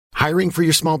Hiring for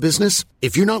your small business?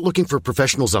 If you're not looking for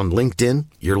professionals on LinkedIn,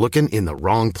 you're looking in the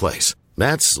wrong place.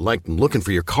 That's like looking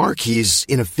for your car keys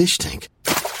in a fish tank.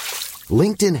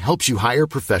 LinkedIn helps you hire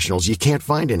professionals you can't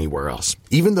find anywhere else,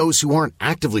 even those who aren't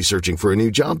actively searching for a new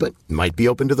job but might be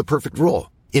open to the perfect role.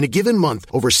 In a given month,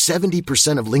 over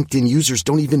 70% of LinkedIn users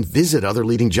don't even visit other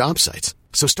leading job sites.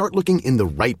 So start looking in the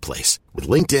right place. With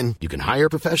LinkedIn, you can hire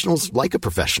professionals like a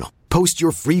professional. Post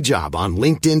your free job on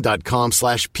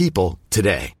linkedin.com/people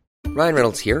today. Ryan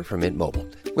Reynolds here from Mint Mobile.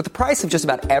 With the price of just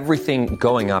about everything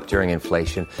going up during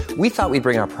inflation, we thought we'd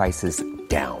bring our prices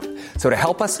down. So to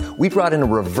help us, we brought in a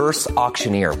reverse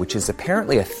auctioneer, which is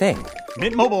apparently a thing.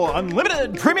 Mint Mobile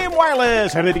Unlimited Premium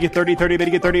Wireless. How to get 30, 30, bit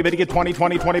to get 30, bit to get 20,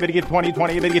 20, 20, bit to get 20,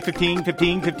 20, bit to get 15,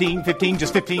 15, 15, 15,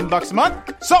 just $15 a month?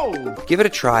 Sold! Give it a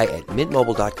try at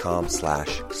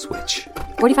mintmobile.com/switch.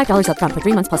 $45 up front for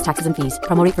 3 months plus taxes and fees.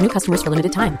 Promo rate for new customers for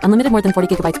limited time. Unlimited more than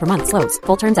 40 gigabytes per month. Slows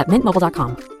full terms at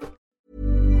mintmobile.com.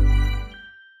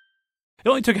 It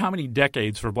only took how many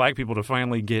decades for black people to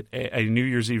finally get a New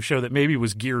Year's Eve show that maybe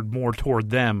was geared more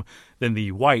toward them than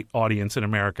the white audience in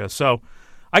America. So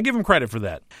I give them credit for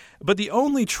that. But the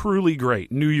only truly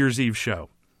great New Year's Eve show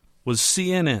was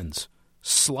CNN's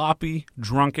sloppy,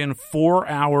 drunken,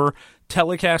 4-hour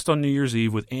telecast on New Year's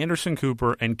Eve with Anderson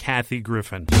Cooper and Kathy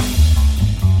Griffin.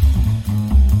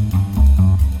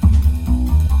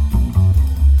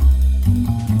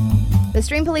 The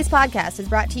Stream Police podcast is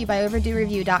brought to you by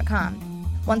OverdueReview.com.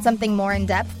 Want something more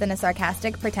in-depth than a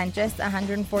sarcastic, pretentious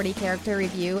 140-character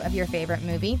review of your favorite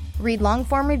movie? Read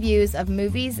long-form reviews of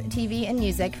movies, TV, and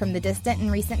music from the distant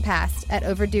and recent past at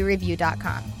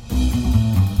OverdueReview.com.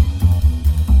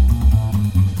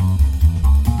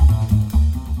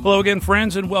 Hello again,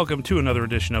 friends, and welcome to another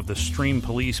edition of the Stream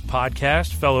Police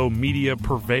podcast. Fellow media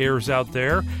purveyors out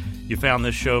there, you found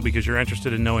this show because you're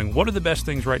interested in knowing what are the best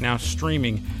things right now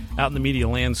streaming out in the media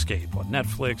landscape, on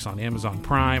Netflix, on Amazon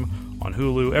Prime, on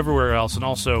Hulu, everywhere else, and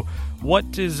also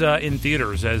what is in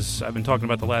theaters. As I've been talking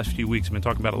about the last few weeks, I've been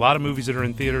talking about a lot of movies that are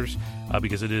in theaters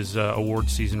because it is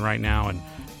awards season right now, and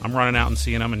I'm running out and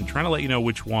seeing them and trying to let you know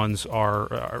which ones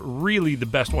are really the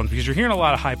best ones, because you're hearing a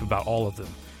lot of hype about all of them.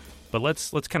 But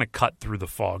let's kind of cut through the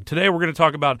fog. Today we're going to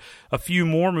talk about a few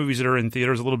more movies that are in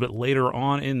theaters a little bit later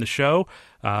on in the show.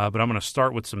 But I'm going to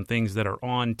start with some things that are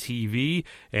on TV.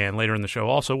 And later in the show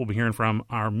also, we'll be hearing from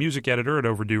our music editor at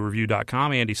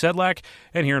OverdueReview.com, Andy Sedlak,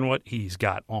 and hearing what he's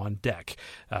got on deck.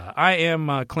 I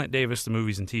am Clint Davis, the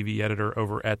movies and TV editor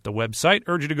over at the website.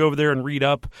 Urge you to go over there and read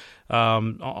up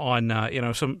on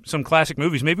some classic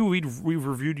movies. Maybe we've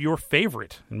reviewed your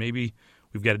favorite, and maybe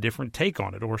we've got a different take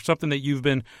on it, or something that you've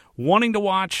been wanting to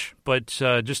watch but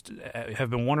just have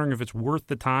been wondering if it's worth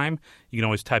the time. You can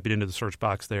always type it into the search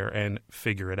box there and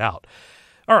figure it out.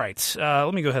 All right,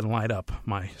 let me go ahead and light up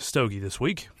my stogie this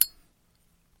week.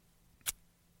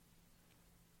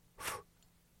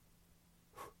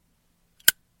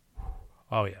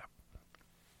 Oh, yeah.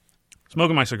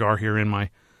 Smoking my cigar here in my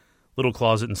little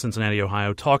closet in Cincinnati,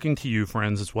 Ohio. Talking to you,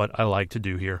 friends, is what I like to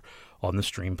do here on the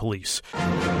Stream Police.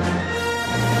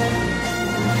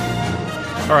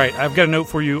 All right, I've got a note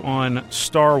for you on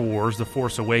Star Wars: The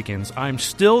Force Awakens. I'm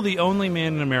still the only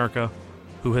man in America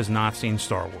who has not seen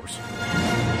Star Wars.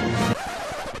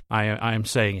 I am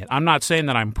saying it. I'm not saying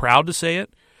that I'm proud to say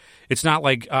it. It's not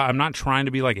like I'm not trying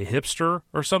to be like a hipster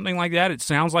or something like that. It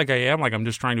sounds like I am, like I'm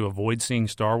just trying to avoid seeing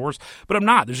Star Wars. But I'm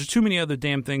not. There's just too many other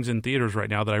damn things in theaters right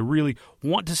now that I really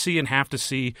want to see and have to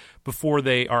see before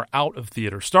they are out of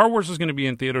theater. Star Wars is going to be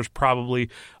in theaters probably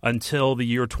until the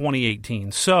year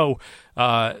 2018. So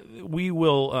we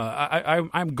will.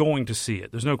 I'm going to see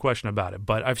it. There's no question about it.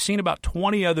 But I've seen about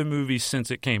 20 other movies since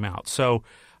it came out. So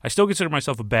I still consider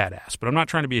myself a badass. But I'm not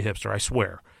trying to be a hipster, I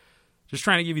swear. Just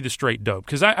trying to give you the straight dope,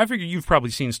 because I figure you've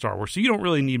probably seen Star Wars, so you don't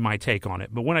really need my take on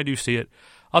it. But when I do see it,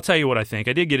 I'll tell you what I think.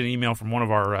 I did get an email from one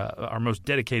of our most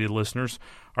dedicated listeners,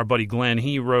 our buddy Glenn.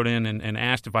 He wrote in and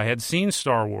asked if I had seen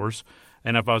Star Wars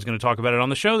and if I was going to talk about it on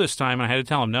the show this time. And I had to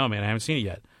tell him, no, man, I haven't seen it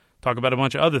yet. Talk about a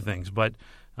bunch of other things. But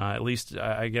at least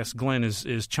I guess Glenn is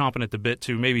chomping at the bit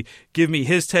to maybe give me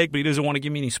his take, but he doesn't want to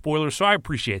give me any spoilers, so I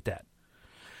appreciate that.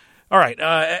 All right,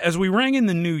 as we rang in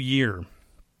the new year,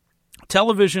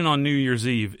 television on New Year's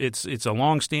Eve, it's a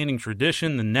long-standing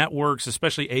tradition. The networks,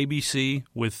 especially ABC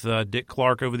with Dick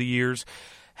Clark over the years,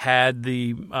 had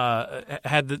the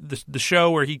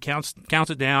show where he counts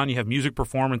it down. You have music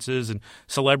performances and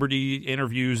celebrity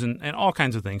interviews and all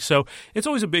kinds of things. So it's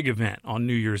always a big event on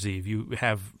New Year's Eve. You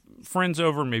have friends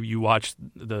over, maybe you watch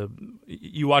the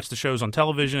shows on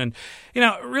television, and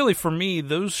really for me,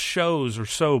 those shows are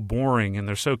so boring and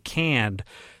they're so canned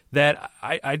that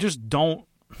I just don't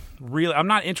really, I'm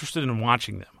not interested in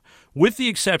watching them. with the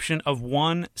exception of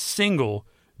one single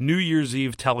New Year's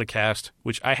Eve telecast,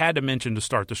 which I had to mention to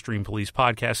start the Stream Police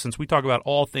podcast since we talk about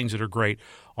all things that are great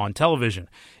on television.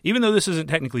 Even though this isn't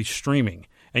technically streaming,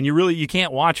 and you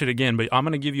can't watch it again, but I'm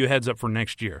going to give you a heads up for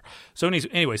next year. So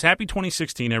anyways, happy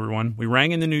 2016, everyone. We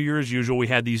rang in the new year as usual. We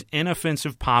had these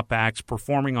inoffensive pop acts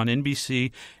performing on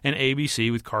NBC and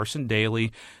ABC with Carson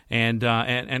Daly and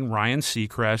Ryan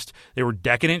Seacrest. They were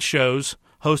decadent shows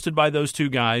hosted by those two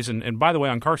guys. And by the way,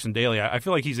 on Carson Daly, I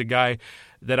feel like he's a guy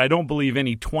that I don't believe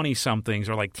any 20-somethings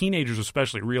or like teenagers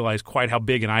especially realize quite how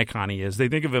big an icon he is. They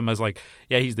think of him as like,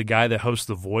 yeah, he's the guy that hosts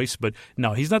The Voice, but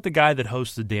no, he's not the guy that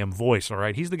hosts the damn Voice, all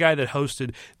right? He's the guy that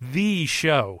hosted the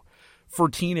show for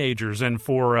teenagers and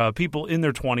for people in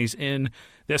their 20s,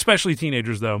 especially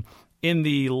teenagers, though, in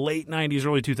the late 90s,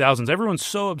 early 2000s. Everyone's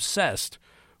so obsessed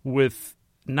with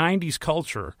 90s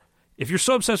culture. If you're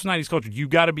so obsessed with 90s culture, you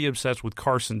got to be obsessed with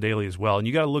Carson Daly as well. And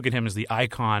you got to look at him as the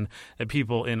icon that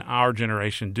people in our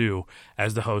generation do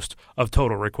as the host of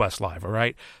Total Request Live, all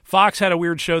right? Fox had a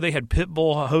weird show. They had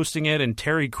Pitbull hosting it and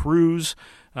Terry Crews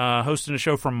hosting a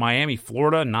show from Miami,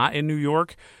 Florida, not in New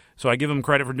York. So I give him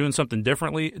credit for doing something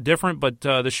different. But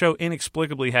the show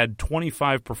inexplicably had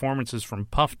 25 performances from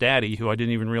Puff Daddy, who I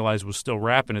didn't even realize was still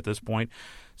rapping at this point.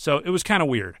 So it was kind of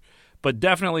weird. But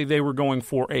definitely they were going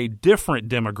for a different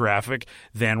demographic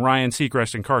than Ryan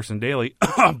Seacrest and Carson Daly,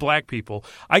 black people.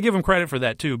 I give them credit for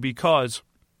that, too, because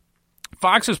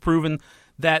Fox has proven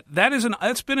that's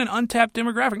been an untapped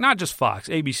demographic. Not just Fox,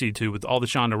 ABC, too, with all the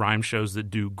Shonda Rhimes shows that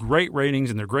do great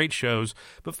ratings and they're great shows,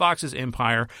 but Fox's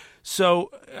Empire. So,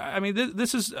 I mean,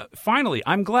 this is finally,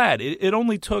 I'm glad. It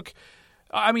only took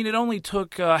how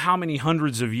many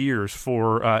hundreds of years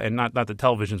for, and not that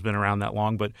television's been around that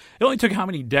long, but it only took how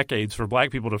many decades for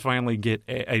black people to finally get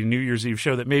a New Year's Eve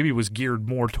show that maybe was geared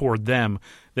more toward them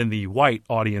than the white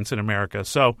audience in America.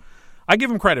 So I give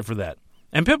them credit for that.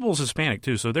 And Pitbull's Hispanic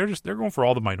too, so they're going for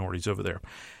all the minorities over there.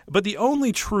 But the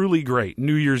only truly great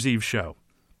New Year's Eve show,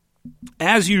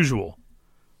 as usual,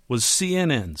 was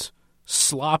CNN's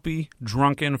sloppy,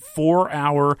 drunken,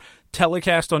 4-hour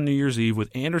telecast on New Year's Eve with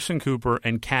Anderson Cooper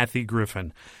and Kathy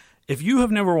Griffin. If you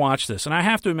have never watched this, and I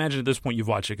have to imagine at this point you've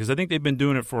watched it because I think they've been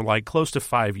doing it for like close to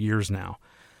 5 years now.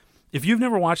 If you've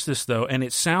never watched this, though, and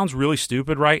it sounds really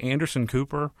stupid, right? Anderson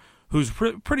Cooper, who's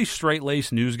pretty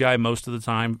straight-laced news guy most of the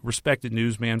time, respected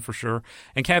newsman for sure,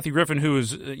 and Kathy Griffin, who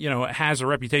is, has a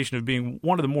reputation of being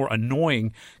one of the more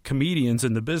annoying comedians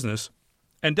in the business,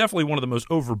 and definitely one of the most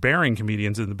overbearing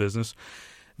comedians in the business.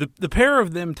 The pair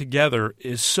of them together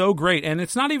is so great, and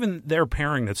it's not even their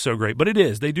pairing that's so great, but it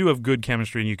is. They do have good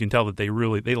chemistry, and you can tell that they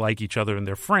like each other and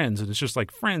they're friends, and it's just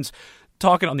like friends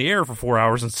talking on the air for 4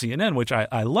 hours on CNN, which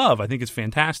I love. I think it's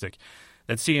fantastic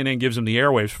that CNN gives them the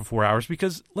airwaves for 4 hours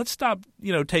because let's stop,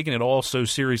 taking it all so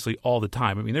seriously all the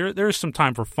time. I mean, there is some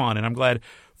time for fun, and I'm glad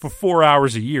for 4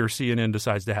 hours a year CNN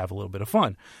decides to have a little bit of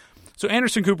fun. So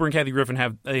Anderson Cooper and Kathy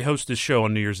Griffin they host this show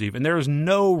on New Year's Eve, and there is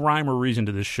no rhyme or reason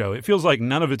to this show. It feels like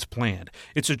none of it's planned.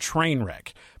 It's a train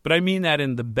wreck, but I mean that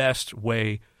in the best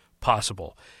way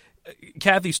possible.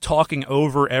 Kathy's talking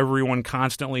over everyone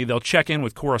constantly. They'll check in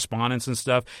with correspondents and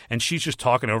stuff, and she's just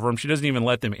talking over them. She doesn't even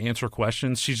let them answer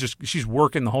questions. She's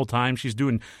working the whole time. She's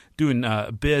doing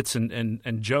bits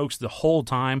and jokes the whole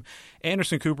time.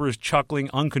 Anderson Cooper is chuckling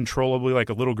uncontrollably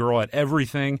like a little girl at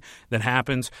everything that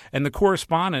happens, and the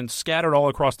correspondents scattered all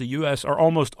across the U.S. are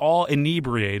almost all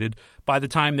inebriated by the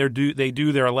time they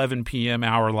do their 11 p.m.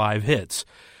 hour live hits.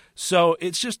 So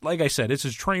it's just, like I said, it's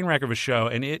a train wreck of a show,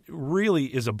 and it really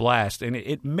is a blast. And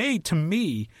it may, to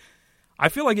me, I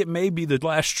feel like it may be the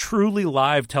last truly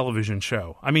live television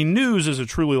show. I mean, News is a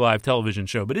truly live television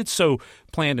show, but it's so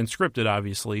planned and scripted,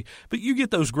 obviously. But you get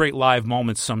those great live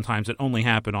moments sometimes that only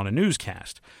happen on a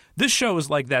newscast. This show is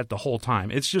like that the whole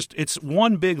time. It's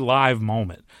one big live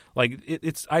moment. Like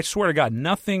it's I swear to God,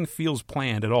 nothing feels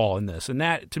planned at all in this, and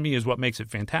that to me is what makes it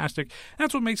fantastic.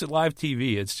 That's what makes it live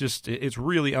TV. It's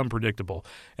really unpredictable,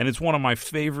 and it's one of my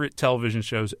favorite television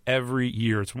shows every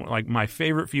year. It's like my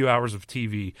favorite few hours of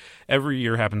TV every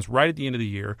year happens right at the end of the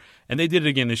year, and they did it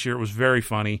again this year. It was very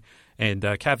funny, and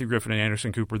Kathy Griffin and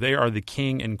Anderson Cooper, they are the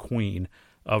king and queen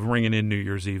of ringing in New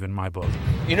Year's Eve in my book.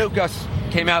 Gus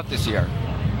came out this year.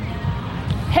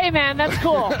 Hey, man, that's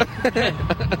cool.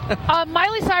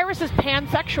 Miley Cyrus is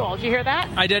pansexual. Did you hear that?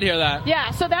 I did hear that.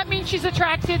 Yeah, so that means she's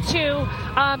attracted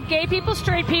to gay people,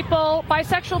 straight people,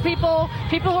 bisexual people,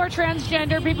 people who are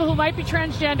transgender, people who might be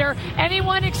transgender,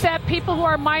 anyone except people who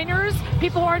are minors,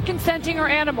 people who aren't consenting, or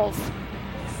animals.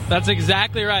 That's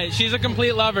exactly right. She's a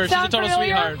complete lover. Sound she's a total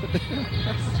familiar?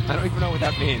 sweetheart. I don't even know what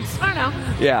that means. I don't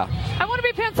know. Yeah. I want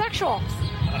to be pansexual.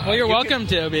 Well, you're welcome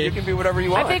to be. You can be whatever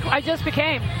you want. I think I just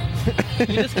became. You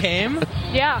just came?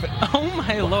 Yeah. Oh,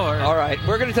 my Lord. All right,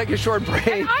 we're going to take a short break.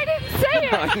 I didn't say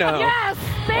it. I know. Yes.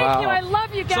 Thank Wow. you. I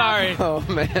love you guys. Sorry. Oh,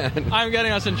 man. I'm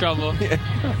getting us in trouble.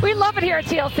 We love it here at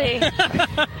TLC.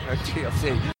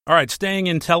 TLC. All right, staying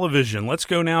in television, let's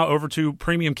go now over to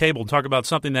premium cable and talk about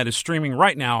something that is streaming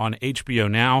right now on HBO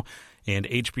Now and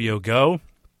HBO Go,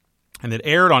 and that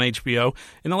aired on HBO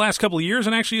in the last couple of years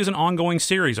and actually is an ongoing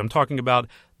series. I'm talking about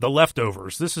The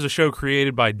Leftovers. This is a show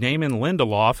created by Damon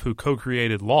Lindelof, who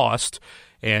co-created Lost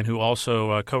and who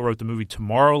also co-wrote the movie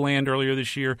Tomorrowland earlier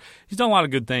this year. He's done a lot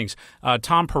of good things.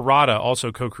 Tom Perrotta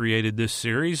also co-created this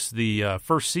series. The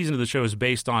first season of the show is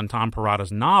based on Tom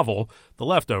Perrotta's novel, The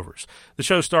Leftovers. The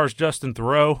show stars Justin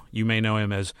Theroux. You may know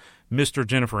him as Mr.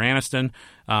 Jennifer Aniston.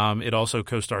 It also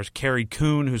co-stars Carrie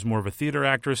Coon, who's more of a theater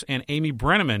actress, and Amy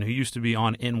Brenneman, who used to be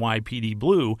on NYPD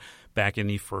Blue back in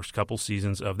the first couple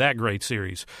seasons of that great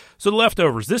series. So The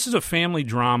Leftovers, this is a family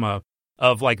drama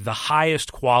of like the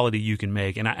highest quality you can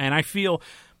make. And I feel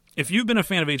if you've been a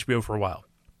fan of HBO for a while,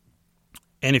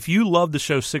 and if you love the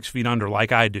show 6 Feet Under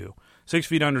like I do, 6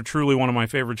 Feet Under, truly one of my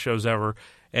favorite shows ever,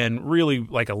 and really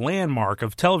like a landmark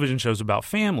of television shows about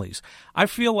families, I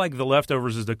feel like The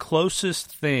Leftovers is the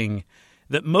closest thing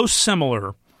that most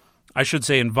similar, I should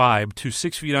say in vibe, to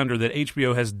 6 Feet Under that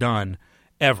HBO has done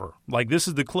ever. Like this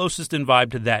is the closest in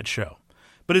vibe to that show.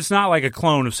 But it's not like a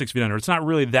clone of 6 Feet Under. It's not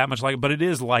really that much like it, but it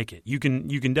is like it. You can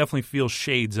definitely feel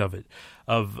shades of it,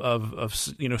 of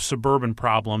suburban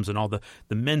problems and all the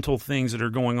mental things that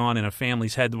are going on in a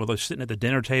family's head where they're sitting at the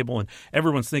dinner table and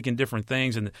everyone's thinking different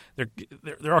things and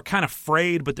they're all kind of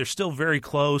frayed, but they're still very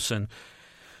close. And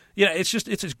yeah,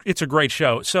 it's a great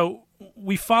show. So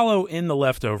we follow in The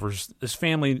Leftovers this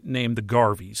family named the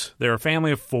Garveys. They're a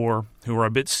family of 4 who are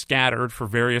a bit scattered for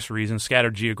various reasons,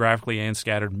 scattered geographically and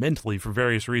scattered mentally for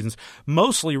various reasons,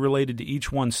 mostly related to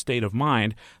each one's state of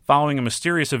mind, following a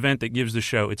mysterious event that gives the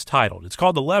show its title. It's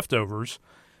called The Leftovers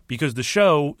because the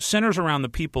show centers around the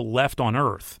people left on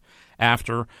Earth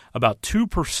after about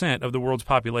 2% of the world's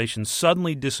population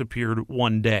suddenly disappeared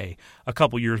one day a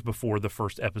couple years before the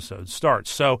first episode starts.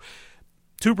 So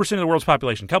 2% of the world's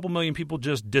population, a couple million people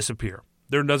just disappear.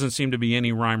 There doesn't seem to be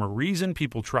any rhyme or reason.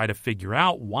 People try to figure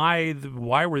out why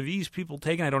were these people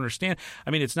taken. I don't understand. I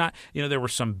mean, it's not, there were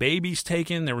some babies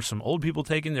taken. There were some old people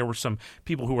taken. There were some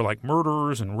people who were like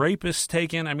murderers and rapists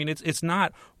taken. I mean, it's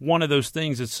not one of those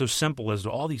things that's so simple as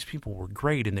all these people were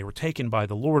great and they were taken by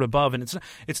the Lord above. And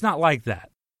it's not like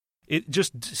that. It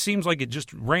just seems like it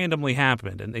just randomly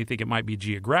happened and they think it might be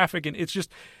geographic. And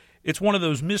it's one of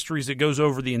those mysteries that goes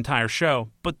over the entire show.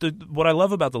 But what I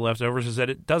love about The Leftovers is that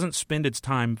it doesn't spend its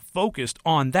time focused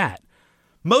on that.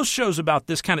 Most shows about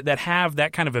this that have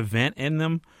that kind of event in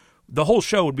them, the whole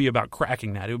show would be about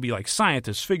cracking that. It would be like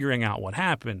scientists figuring out what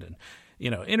happened and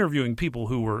interviewing people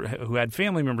who had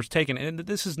family members taken. And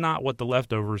this is not what The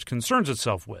Leftovers concerns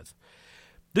itself with.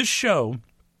 This show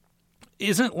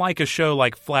isn't like a show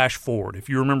like Flash Forward, if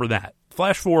you remember that.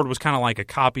 Flash Forward was kind of like a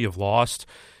copy of Lost.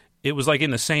 It was like in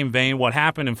the same vein. What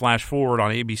happened in Flash Forward on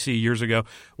ABC years ago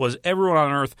was everyone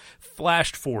on Earth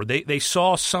flashed forward. They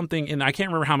saw something, and I can't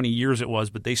remember how many years it was,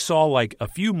 but they saw like a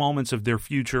few moments of their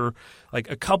future,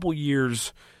 like a couple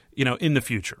years, in the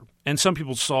future. And some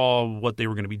people saw what they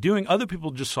were going to be doing. Other people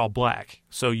just saw black.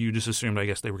 So you just assumed, I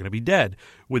guess, they were going to be dead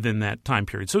within that time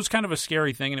period. So it's kind of a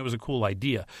scary thing, and it was a cool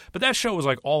idea. But that show was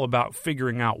like all about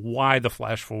figuring out why the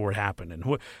Flash Forward happened and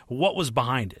what was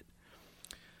behind it.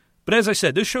 But as I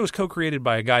said, this show is co-created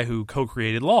by a guy who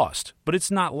co-created Lost. But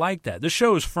it's not like that. This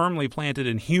show is firmly planted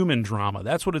in human drama.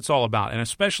 That's what it's all about, and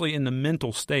especially in the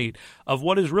mental state of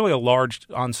what is really a large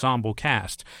ensemble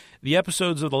cast. The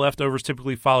episodes of The Leftovers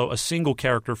typically follow a single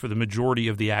character for the majority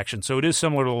of the action, so it is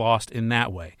similar to Lost in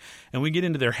that way. And we get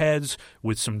into their heads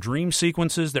with some dream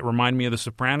sequences that remind me of The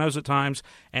Sopranos at times,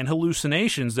 and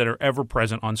hallucinations that are ever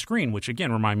present on screen, which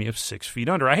again remind me of 6 Feet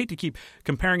Under. I hate to keep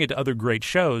comparing it to other great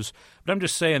shows, but I'm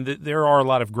just saying that there are a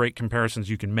lot of great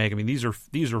comparisons you can make. I mean, these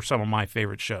are some of my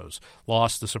favorite shows.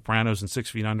 Lost, The Sopranos, and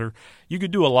 6 Feet Under. You could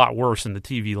do a lot worse in the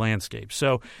TV landscape.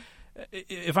 So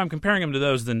if I'm comparing them to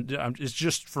those, then it's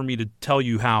just for me to tell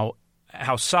you how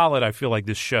solid I feel like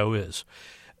this show is.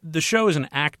 The show is an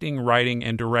acting, writing,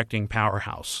 and directing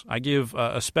powerhouse. I give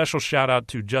a special shout-out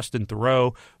to Justin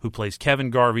Theroux, who plays Kevin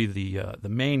Garvey, the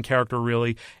main character,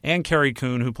 really, and Carrie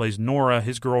Coon, who plays Nora,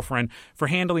 his girlfriend, for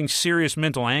handling serious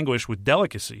mental anguish with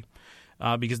delicacy.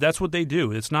 Because that's what they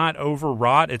do. It's not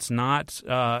overwrought. It's not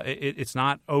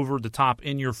over the top,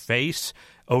 in your face,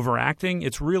 overacting.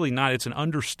 It's really not. It's an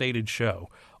understated show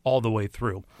all the way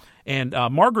through. And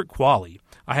Margaret Qualley,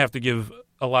 I have to give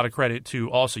a lot of credit to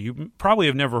also. You probably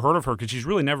have never heard of her because she's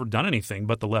really never done anything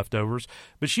but The Leftovers,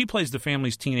 but she plays the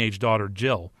family's teenage daughter,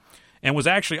 Jill, and was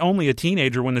actually only a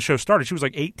teenager when the show started. She was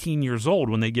like 18 years old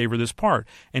when they gave her this part,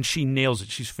 and she nails it.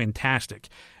 She's fantastic.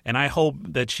 And I hope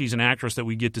that she's an actress that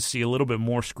we get to see a little bit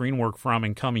more screen work from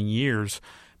in coming years,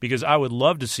 because I would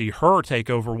love to see her take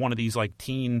over one of these like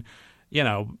teen,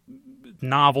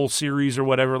 novel series or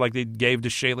whatever like they gave to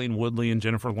Shailene Woodley and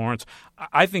Jennifer Lawrence.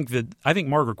 I think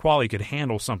Margaret Qualley could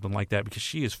handle something like that because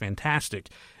she is fantastic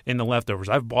in The Leftovers.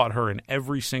 I've bought her in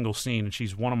every single scene, and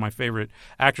she's one of my favorite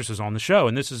actresses on the show.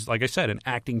 And this is, like I said, an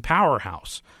acting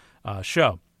powerhouse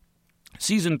show.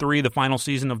 Season 3, the final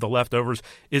season of The Leftovers,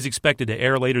 is expected to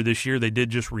air later this year. They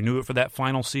did just renew it for that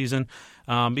final season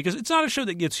because it's not a show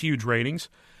that gets huge ratings.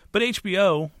 But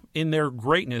HBO, in their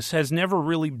greatness, has never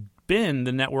really been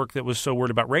the network that was so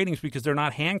worried about ratings because they're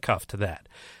not handcuffed to that.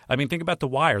 I mean, think about The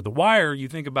Wire. The Wire, you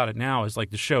think about it now, is like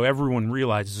the show everyone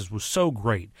realizes was so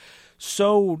great,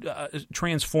 so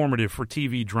transformative for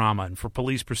TV drama and for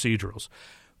police procedurals.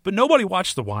 But nobody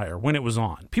watched The Wire when it was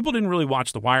on. People didn't really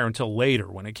watch The Wire until later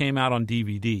when it came out on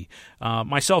DVD,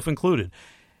 myself included.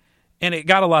 And it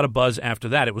got a lot of buzz after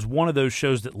that. It was one of those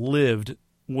shows that lived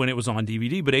when it was on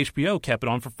DVD, but HBO kept it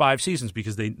on for 5 seasons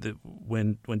because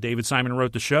when David Simon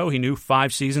wrote the show, he knew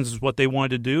 5 seasons is what they wanted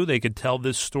to do. They could tell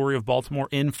this story of Baltimore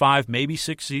in 5, maybe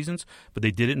 6 seasons, but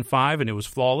they did it in 5, and it was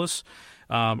flawless,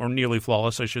 or nearly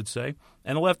flawless, I should say.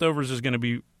 And The Leftovers is going to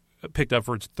be picked up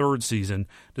for its 3rd season,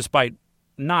 despite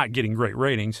not getting great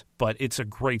ratings, but it's a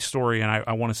great story, and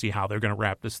I want to see how they're going to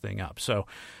wrap this thing up. So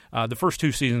the first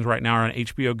 2 seasons right now are on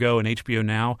HBO Go and HBO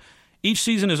Now. Each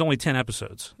season is only 10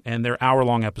 episodes, and they're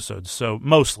hour-long episodes, so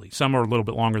mostly. Some are a little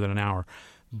bit longer than an hour.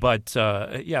 But,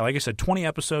 like I said, 20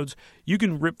 episodes. You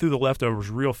can rip through The Leftovers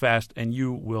real fast, and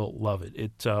you will love it.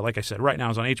 It, like I said, right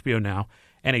now is on HBO Now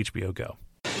and HBO Go.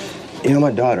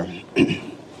 My daughter,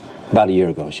 about a year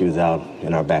ago, she was out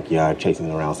in our backyard chasing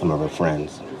around some of her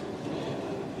friends,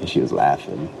 and she was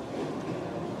laughing.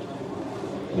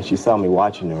 And she saw me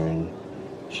watching her, and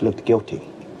she looked guilty.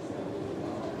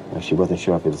 She wasn't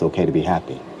sure if it was okay to be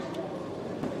happy.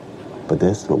 But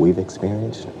this, what we've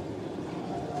experienced,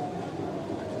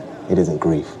 it isn't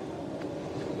grief.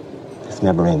 It's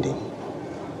never ending.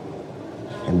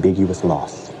 Ambiguous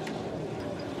loss.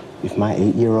 If my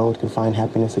 8-year-old can find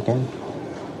happiness again,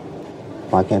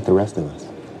 why can't the rest of us?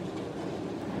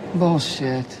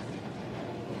 Bullshit.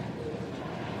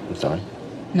 I'm sorry?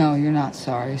 No, you're not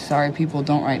sorry. Sorry people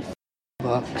don't write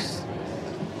books.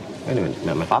 Wait a minute.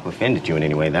 Now, if I've offended you in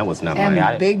any way, that was not my...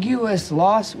 Ambiguous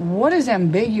loss? What is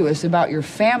ambiguous about your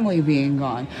family being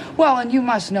gone? Well, and you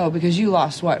must know because you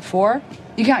lost, what, 4?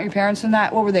 You count your parents in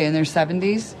that? What were they, in their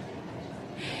 70s?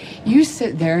 You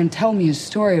sit there and tell me a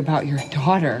story about your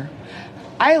daughter.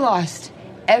 I lost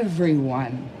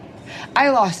everyone. I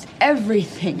lost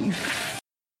everything, you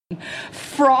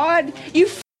fraud. You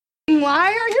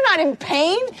liar. You're not in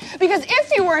pain? Because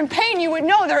if you were in pain, you would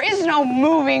know there is no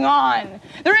moving on.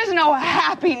 There is no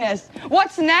happiness.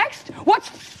 What's next?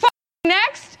 What's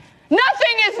next?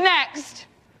 Nothing is next.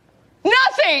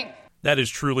 Nothing. That is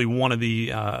truly one of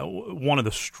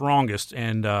the strongest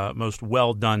and most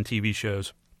well-done TV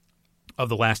shows of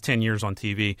the last 10 years on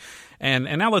TV. And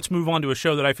now let's move on to a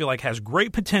show that I feel like has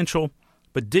great potential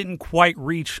but didn't quite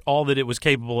reach all that it was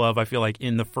capable of, I feel like,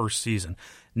 in the first season.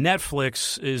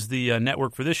 Netflix is the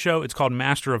network for this show. It's called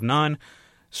Master of None,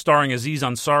 starring Aziz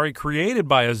Ansari, created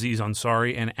by Aziz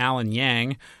Ansari and Alan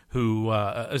Yang, who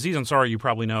Aziz Ansari you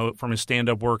probably know from his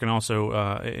stand-up work and also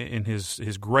in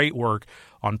his great work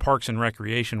on Parks and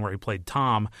Recreation where he played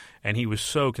Tom, and he was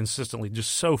so consistently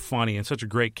just so funny and such a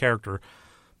great character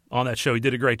on that show. He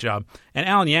did a great job. And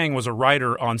Alan Yang was a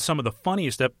writer on some of the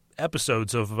funniest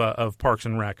episodes of Parks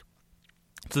and Rec.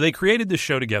 So they created this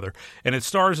show together, and it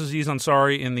stars Aziz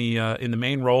Ansari in the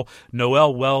main role.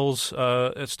 Noelle Wells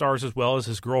stars as well as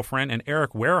his girlfriend, and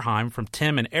Eric Wareheim from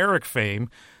Tim and Eric fame,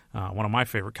 one of my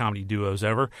favorite comedy duos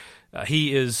ever.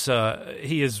 He is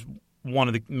one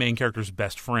of the main character's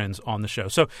best friends on the show.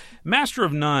 So Master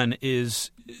of None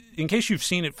is, in case you've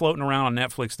seen it floating around on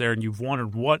Netflix there and you've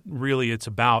wondered what really it's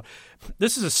about,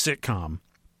 this is a sitcom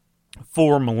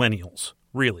for millennials,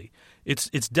 really. It's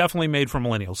definitely made for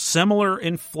millennials. Similar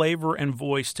in flavor and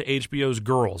voice to HBO's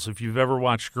Girls, if you've ever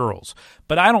watched Girls.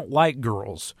 But I don't like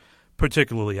Girls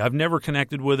particularly. I've never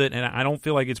connected with it, and I don't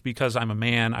feel like it's because I'm a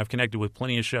man. I've connected with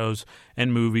plenty of shows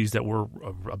and movies that were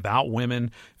about women,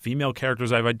 female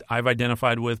characters I've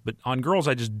identified with. But on Girls,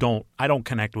 I don't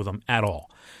connect with them at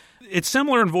all. It's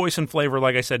similar in voice and flavor,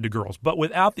 like I said, to Girls, but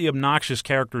without the obnoxious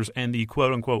characters and the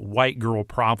quote-unquote white girl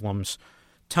problems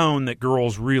tone that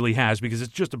Girls really has, because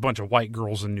it's just a bunch of white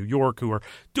girls in New York who are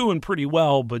doing pretty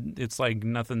well, but it's like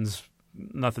nothing's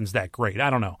that great. I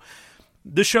don't know.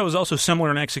 This show is also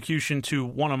similar in execution to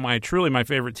one of my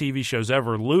favorite TV shows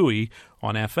ever, Louie,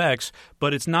 on FX,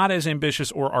 but it's not as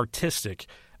ambitious or artistic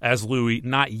as Louie,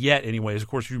 not yet anyways. Of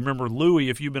course, if you remember Louie,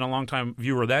 if you've been a long-time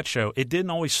viewer of that show, it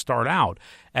didn't always start out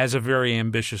as a very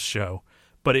ambitious show,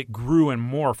 but it grew and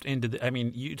morphed into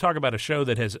you talk about a show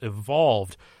that has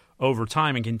evolved over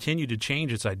time and continued to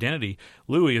change its identity.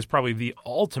 Louie is probably the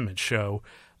ultimate show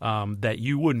that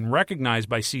you wouldn't recognize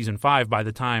by season 5 by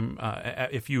the time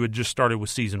if you had just started with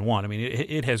season 1. I mean,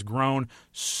 it has grown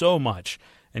so much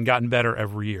and gotten better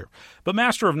every year. But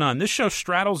Master of None, this show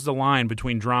straddles the line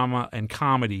between drama and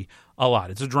comedy a lot.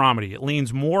 It's a dramedy. It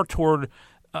leans more toward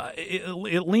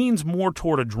it leans more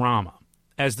toward a drama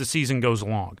as the season goes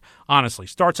along. Honestly,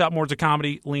 starts out more as a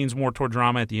comedy, leans more toward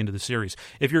drama at the end of the series.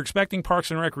 If you're expecting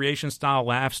Parks and Recreation style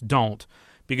laughs, don't,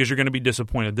 because you're going to be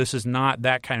disappointed. This is not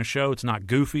that kind of show. It's not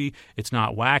goofy. It's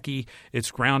not wacky. It's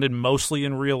grounded mostly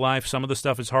in real life. Some of the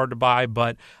stuff is hard to buy,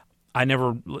 but I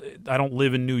don't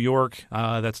live in New York.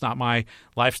 That's not my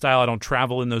lifestyle. I don't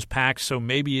travel in those packs, so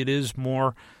maybe it is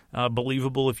more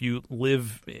believable if you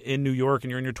live in New York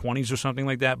and you're in your 20s or something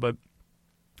like that, but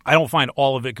I don't find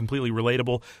all of it completely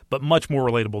relatable, but much more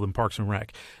relatable than Parks and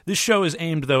Rec. This show is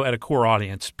aimed, though, at a core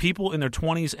audience, people in their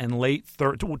 20s and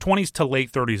 20s to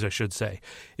late 30s, I should say.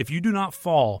 If you do not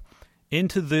fall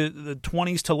into the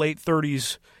 20s to late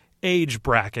 30s age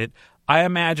bracket, I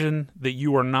imagine that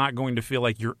you are not going to feel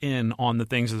like you're in on the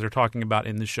things that they're talking about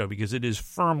in this show, because it is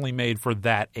firmly made for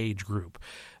that age group.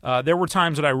 There were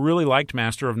times that I really liked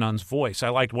Master of None's voice. I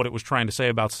liked what it was trying to say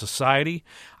about society.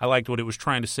 I liked what it was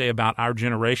trying to say about our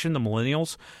generation, the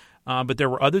millennials. But there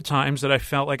were other times that I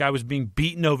felt like I was being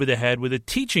beaten over the head with a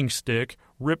teaching stick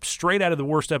ripped straight out of the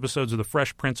worst episodes of The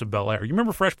Fresh Prince of Bel-Air. You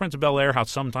remember Fresh Prince of Bel-Air, how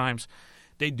sometimes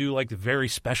they do like the very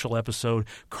special episode,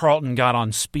 Carlton got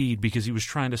on speed because he was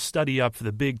trying to study up for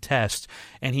the big test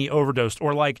and he overdosed,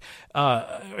 or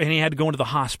and he had to go into the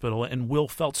hospital and Will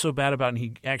felt so bad about it and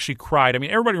he actually cried. I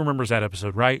mean, everybody remembers that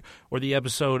episode, right? Or the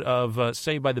episode of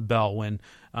Saved by the Bell when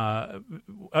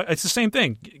it's the same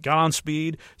thing. Got on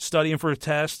speed, studying for a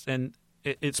test, and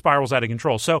it spirals out of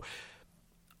control. So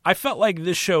I felt like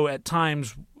this show at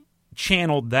times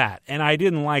channeled that, and I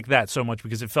didn't like that so much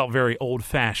because it felt very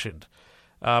old-fashioned.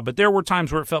 But there were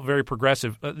times where it felt very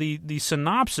progressive. The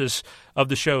synopsis of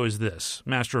the show is this: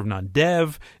 Master of None.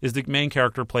 Dev is the main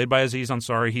character, played by Aziz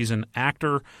Ansari. He's an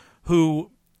actor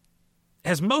who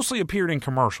has mostly appeared in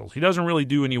commercials. He doesn't really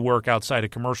do any work outside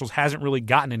of commercials, hasn't really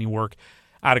gotten any work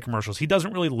out of commercials. He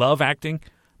doesn't really love acting,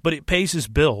 but it pays his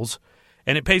bills,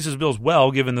 and it pays his bills well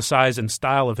given the size and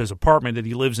style of his apartment that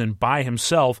he lives in by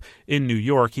himself in New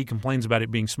York. He complains about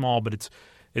it being small, but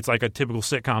it's like a typical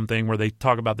sitcom thing where they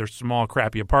talk about their small,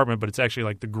 crappy apartment, but it's actually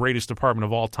like the greatest apartment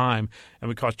of all time and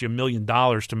would cost you $1 million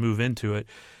to move into it.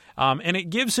 And it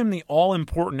gives him the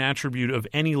all-important attribute of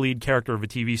any lead character of a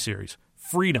TV series: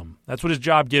 freedom. That's what his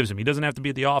job gives him. He doesn't have to be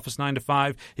at the office 9 to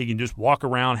 5. He can just walk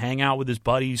around, hang out with his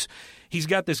buddies. He's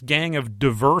got this gang of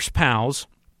diverse pals,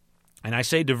 and I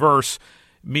say diverse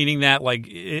meaning that like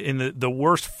in the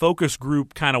worst focus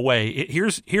group kind of way.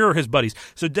 Here are his buddies.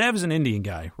 So Dev is an Indian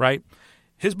guy, right?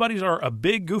 His buddies are a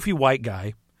big, goofy white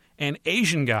guy, an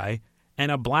Asian guy,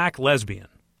 and a black lesbian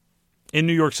in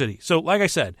New York City. So, like I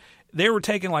said, they were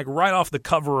taken like right off the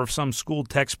cover of some school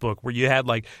textbook where you had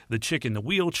like the chick in the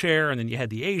wheelchair, and then you had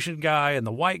the Asian guy and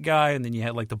the white guy, and then you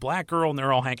had like the black girl, and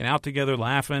they're all hanging out together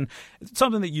laughing. It's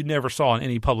something that you never saw in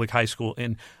any public high school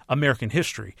in American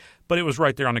history, but it was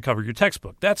right there on the cover of your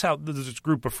textbook. That's how this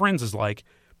group of friends is like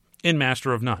in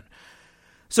Master of None.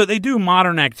 So they do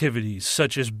modern activities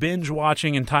such as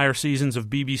binge-watching entire seasons of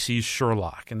BBC's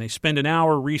Sherlock, and they spend an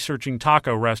hour researching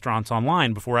taco restaurants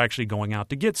online before actually going out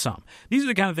to get some. These are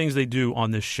the kind of things they do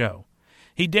on this show.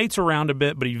 He dates around a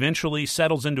bit, but eventually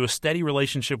settles into a steady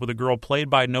relationship with a girl played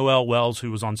by Noelle Wells,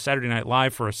 who was on Saturday Night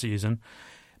Live for a season.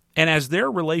 And as their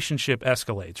relationship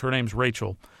escalates, her name's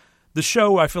Rachel, the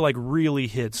show, I feel like, really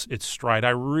hits its stride. I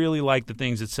really like the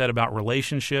things it said about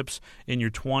relationships in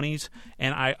your 20s,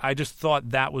 and I just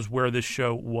thought that was where this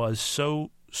show was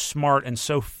so smart and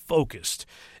so focused.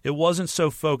 It wasn't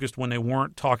so focused when they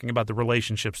weren't talking about the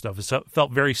relationship stuff. It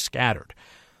felt very scattered.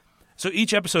 So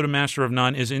each episode of Master of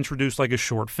None is introduced like a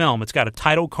short film. It's got a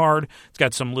title card, it's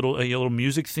got some little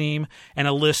music theme, and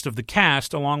a list of the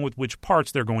cast along with which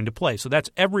parts they're going to play. So that's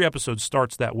every episode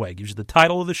starts that way. It gives you the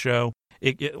title of the show,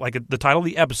 the title of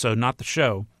the episode, not the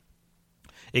show.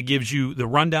 It gives you the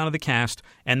rundown of the cast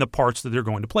and the parts that they're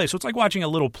going to play. So it's like watching a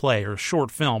little play or a short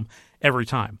film every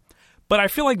time. But I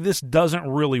feel like this doesn't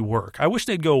really work. I wish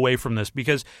they'd go away from this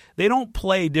because they don't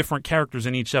play different characters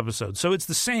in each episode. So it's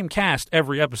the same cast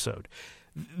every episode.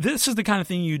 This is the kind of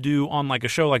thing you do on like a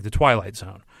show like The Twilight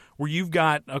Zone, where you've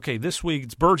got, okay, this week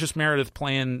it's Burgess Meredith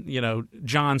playing,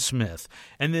 John Smith.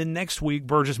 And then next week,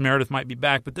 Burgess Meredith might be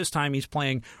back, but this time he's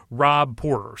playing Rob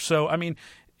Porter. So, I mean,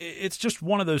 it's just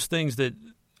one of those things that,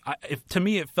 to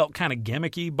me, it felt kind of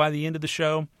gimmicky by the end of the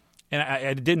show, and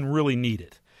I didn't really need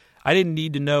it. I didn't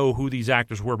need to know who these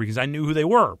actors were because I knew who they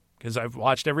were because I've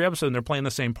watched every episode and they're playing the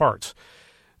same parts.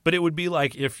 But it would be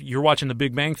like if you're watching The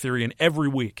Big Bang Theory and every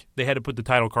week they had to put the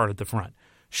title card at the front.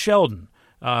 Sheldon,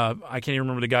 I can't even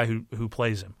remember the guy who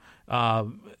plays him.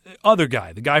 Other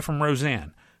guy, the guy from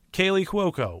Roseanne. Kaylee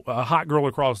Cuoco, a hot girl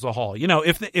across the hall. You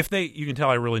can tell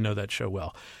I really know that show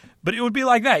well. But it would be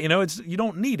like that. You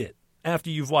don't need it after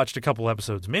you've watched a couple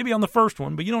episodes. Maybe on the first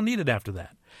one, but you don't need it after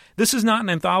that. This is not an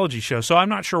anthology show, so I'm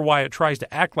not sure why it tries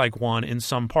to act like one in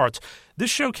some parts.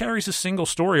 This show carries a single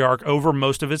story arc over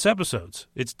most of its episodes.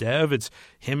 It's Dev, it's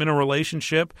him in a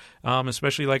relationship,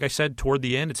 especially, like I said, toward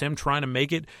the end. It's him trying to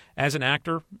make it as an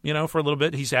actor, for a little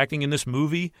bit. He's acting in this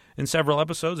movie in several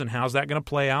episodes, and how's that going to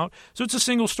play out? So it's a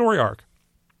single story arc.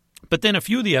 But then a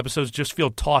few of the episodes just feel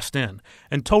tossed in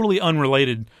and totally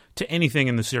unrelated to anything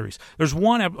in the series. There's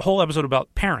one whole episode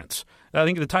about parents. I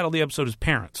think the title of the episode is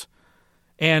Parents.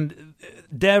 And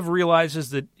Dev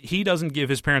realizes that he doesn't give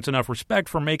his parents enough respect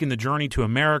for making the journey to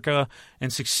America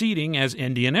and succeeding as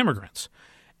Indian immigrants.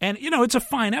 And, it's a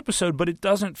fine episode, but it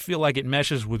doesn't feel like it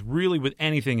meshes with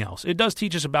anything else. It does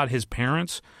teach us about his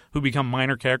parents, who become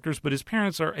minor characters, but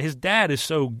his dad is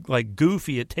so,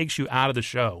 goofy, it takes you out of the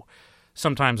show.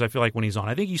 Sometimes I feel like when he's on.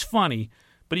 I think he's funny,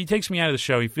 but he takes me out of the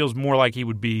show. He feels more like he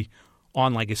would be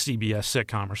on like a CBS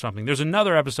sitcom or something. There's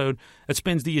another episode that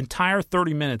spends the entire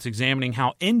 30 minutes examining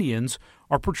how Indians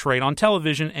are portrayed on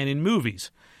television and in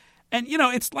movies. And,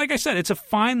 it's like I said,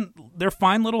 they're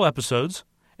fine little episodes,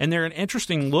 and they're an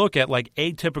interesting look at like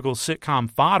atypical sitcom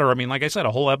fodder. I mean, like I said,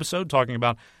 a whole episode talking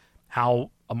about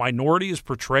how a minority is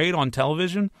portrayed on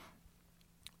television.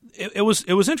 It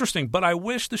was interesting, but I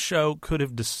wish the show could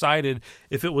have decided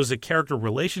if it was a character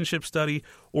relationship study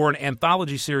or an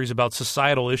anthology series about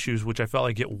societal issues, which I felt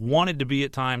like it wanted to be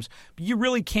at times. But you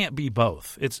really can't be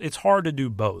both. It's hard to do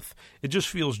both. It just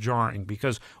feels jarring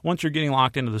because once you're getting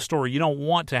locked into the story, you don't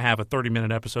want to have a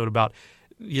 30-minute episode about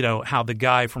how the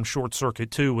guy from Short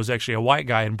Circuit 2 was actually a white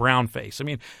guy in brown face. I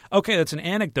mean, okay, that's an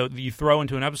anecdote that you throw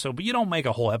into an episode, but you don't make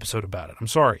a whole episode about it. I'm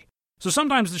sorry. So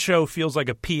sometimes the show feels like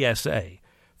a PSA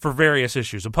for various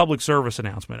issues, a public service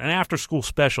announcement, an after-school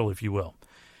special, if you will.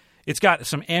 It's got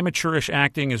some amateurish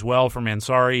acting as well from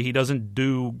Ansari. He doesn't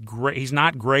do great. He's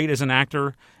not great as an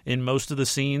actor in most of the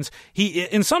scenes.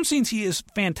 In some scenes, he is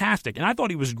fantastic, and I thought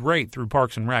he was great through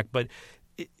Parks and Rec, but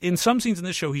in some scenes in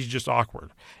this show, he's just awkward.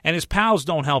 And his pals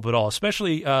don't help at all,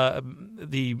 especially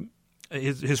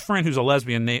his friend who's a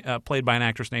lesbian, played by an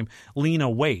actress named Lena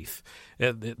Waithe.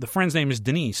 The friend's name is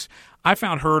Denise. I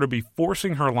found her to be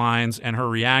forcing her lines and her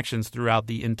reactions throughout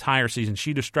the entire season.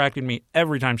 She distracted me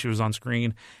every time she was on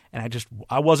screen, and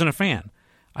I wasn't a fan.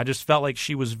 I just felt like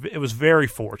it was very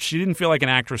forced. She didn't feel like an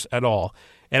actress at all,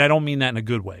 and I don't mean that in a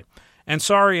good way.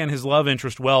 Ansari and his love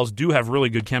interest Wells do have really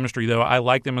good chemistry, though. I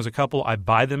like them as a couple. I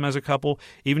buy them as a couple,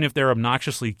 even if they're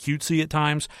obnoxiously cutesy at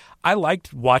times. I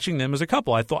liked watching them as a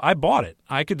couple. I thought I bought it.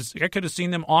 I could have seen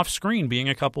them off screen being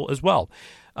a couple as well.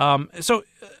 So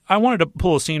I wanted to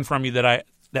pull a scene from you that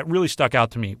really stuck out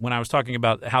to me when I was talking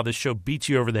about how this show beats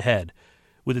you over the head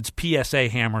with its PSA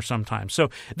hammer sometimes. So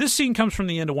this scene comes from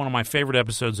the end of one of my favorite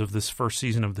episodes of this first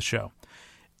season of the show.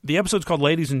 The episode's called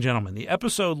Ladies and Gentlemen. The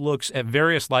episode looks at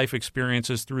various life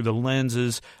experiences through the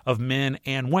lenses of men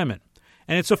and women.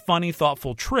 And it's a funny,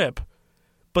 thoughtful trip.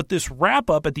 But this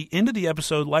wrap-up at the end of the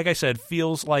episode, like I said,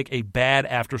 feels like a bad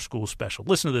after-school special.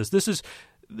 Listen to this.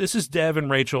 This is Dev and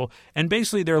Rachel, and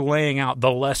basically they're laying out the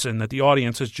lesson that the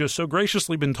audience has just so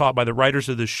graciously been taught by the writers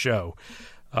of this show.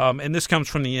 And this comes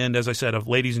from the end, as I said, of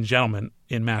Ladies and Gentlemen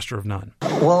in Master of None.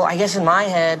 Well, I guess in my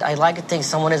head, I'd like to think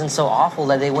someone isn't so awful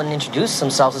that they wouldn't introduce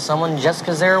themselves to someone just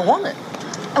because they're a woman.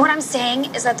 What I'm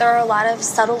saying is that there are a lot of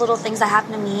subtle little things that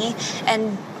happen to me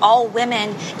and all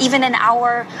women, even in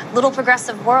our little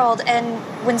progressive world. And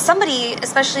when somebody,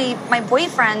 especially my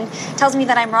boyfriend, tells me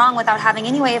that I'm wrong without having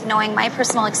any way of knowing my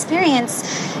personal experience,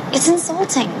 it's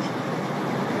insulting.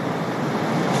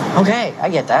 Okay, I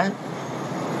get that.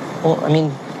 Well, I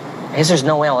mean, I guess there's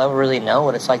no way I'll ever really know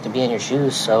what it's like to be in your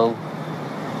shoes, so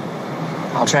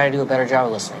I'll try to do a better job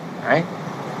of listening, all right?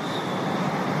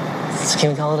 So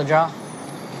can we call it a draw?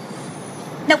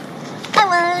 Nope. I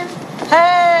won.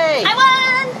 Hey! I won!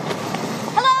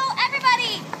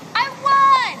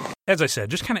 as I said,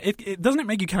 just kind of, it doesn't it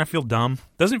make you kind of feel dumb?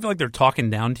 Doesn't it feel like they're talking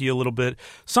down to you a little bit?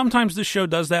 Sometimes this show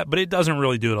does that, but it doesn't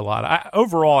really do it a lot.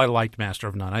 Overall, I liked Master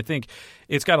of None. I think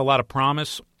it's got a lot of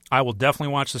promise. I will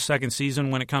definitely watch the second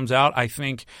season when it comes out. I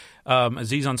think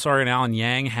Aziz Ansari and Alan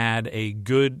Yang had a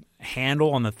good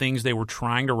handle on the things they were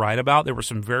trying to write about. There were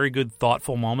some very good,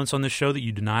 thoughtful moments on this show that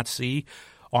you do not see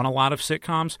on a lot of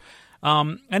sitcoms.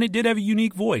 And it did have a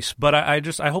unique voice, but I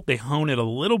hope they hone it a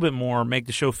little bit more, make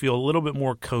the show feel a little bit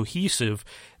more cohesive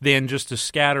than just a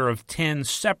scatter of 10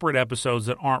 separate episodes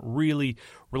that aren't really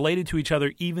related to each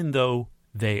other, even though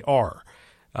they are.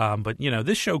 But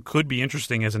this show could be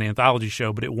interesting as an anthology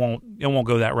show, but it won't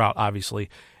go that route,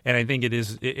 obviously. And I think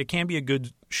it can be a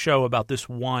good show about this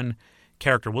one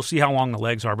character. We'll see how long the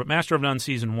legs are. But Master of None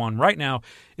Season 1 right now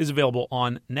is available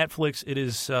on Netflix. It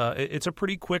is it's a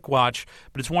pretty quick watch,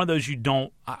 but it's one of those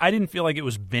I didn't feel like it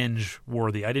was binge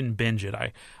worthy. I didn't binge it.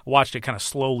 I watched it kind of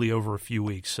slowly over a few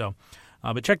weeks. So,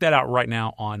 but check that out right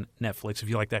now on Netflix if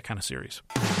you like that kind of series.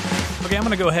 Okay, I'm going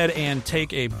to go ahead and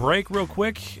take a break real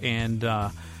quick, and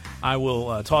I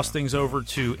will toss things over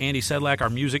to Andy Sedlak, our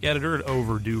music editor at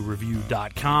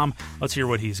OverdueReview.com. Let's hear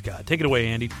what he's got. Take it away,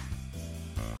 Andy.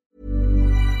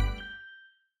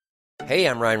 Hey,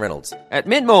 I'm Ryan Reynolds. At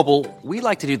Mint Mobile, we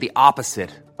like to do the opposite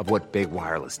of what Big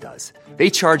Wireless does. They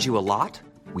charge you a lot,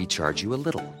 we charge you a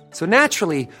little. So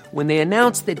naturally, when they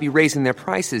announced they'd be raising their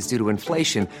prices due to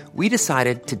inflation, we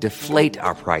decided to deflate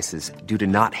our prices due to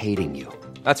not hating you.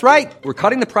 That's right. We're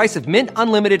cutting the price of Mint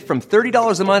Unlimited from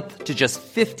 $30 a month to just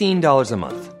 $15 a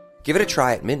month. Give it a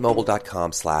try at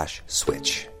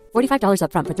mintmobile.com/switch. $45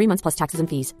 up front for 3 months plus taxes and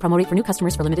fees. Promo rate for new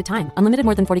customers for limited time. Unlimited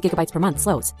more than 40 gigabytes per month.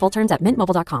 Slows full terms at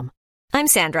mintmobile.com. I'm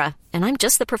Sandra, and I'm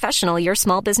just the professional your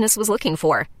small business was looking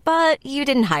for. But you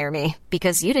didn't hire me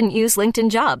because you didn't use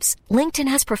LinkedIn Jobs. LinkedIn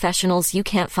has professionals you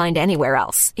can't find anywhere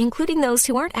else, including those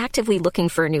who aren't actively looking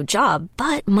for a new job,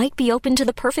 but might be open to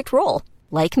the perfect role,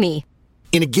 like me.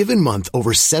 In a given month,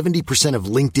 over 70% of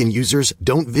LinkedIn users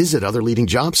don't visit other leading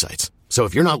job sites. So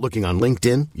if you're not looking on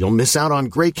LinkedIn, you'll miss out on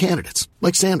great candidates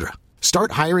like Sandra.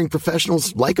 Start hiring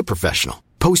professionals like a professional.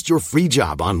 Post your free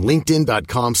job on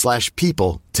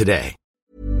linkedin.com/people today.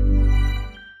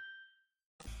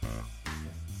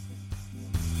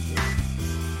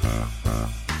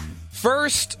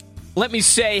 First, let me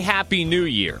say Happy New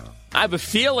Year. I have a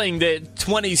feeling that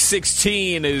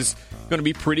 2016 is going to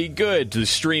be pretty good to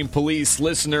Stream Police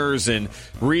listeners and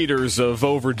readers of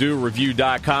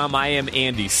OverdueReview.com. I am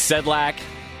Andy Sedlak,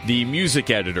 the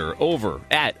music editor over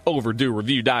at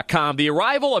OverdueReview.com. The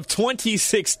arrival of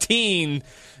 2016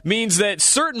 means that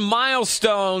certain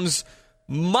milestones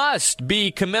must be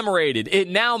commemorated. It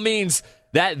now means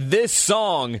that this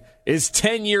song is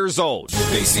 10 years old.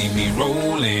 They see me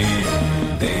rolling,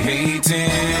 they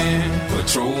hating,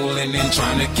 patrolling and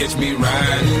trying to catch me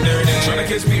riding dirty, trying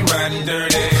to catch me riding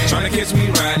dirty, trying to catch me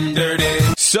riding dirty.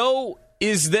 So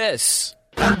is this.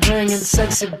 I'm bringing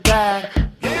sexy back.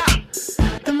 Yeah.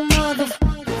 The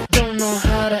motherfucker don't know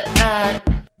how to act.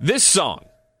 This song,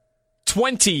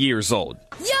 20 years old.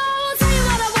 Yo, I'll tell you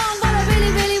what I want, what I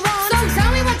really, really want. So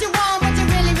tell me what you want, what you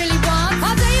really, really want.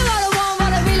 I'll tell you what I want,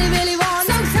 what I really, really want.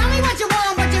 So tell me what you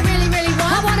want, what you really, really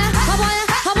want. I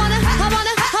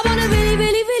wanna really,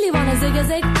 really, really wanna zig a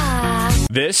zig ah.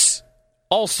 This,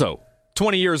 also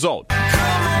 20 years old.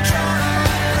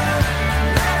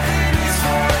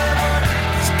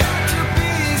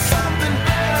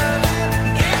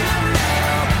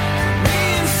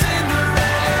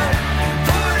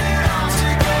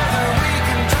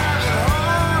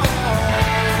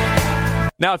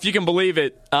 Now, if you can believe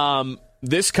it,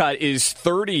 this cut is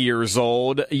 30 years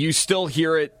old. You still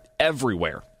hear it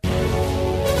everywhere.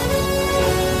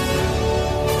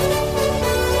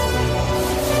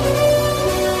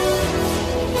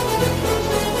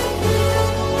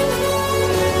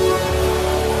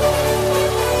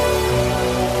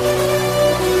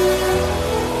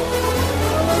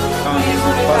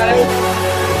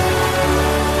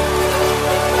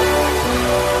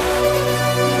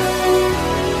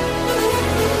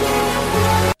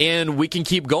 And we can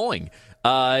keep going.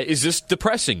 Is this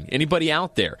depressing? Anybody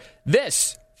out there?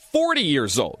 This, 40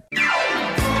 years old.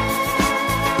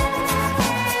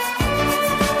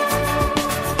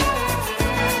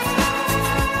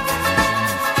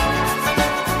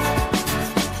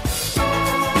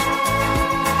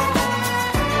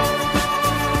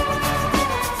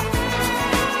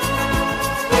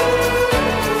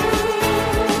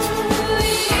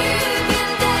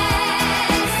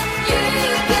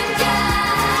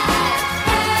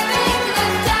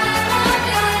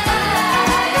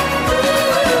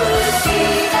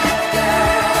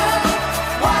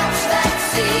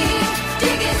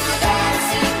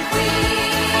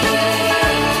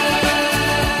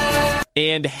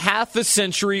 and half a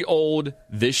century old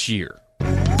this year.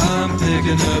 I'm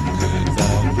picking up good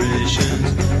vibrations.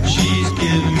 She's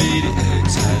giving me the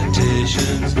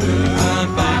excitations. I'm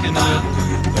picking up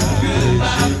good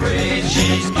vibrations.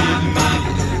 She's giving me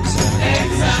the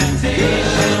excitations. I'm picking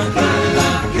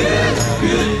up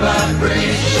good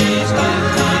vibrations. She's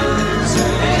giving me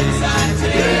the excitations.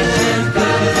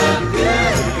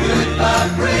 Good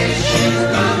vibrations.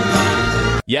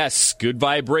 Yes, Good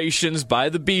Vibrations by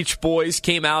the Beach Boys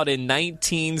came out in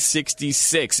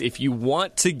 1966. If you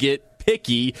want to get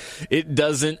picky, it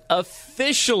doesn't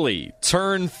officially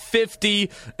turn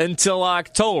 50 until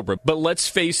October. But let's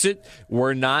face it,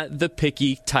 we're not the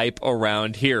picky type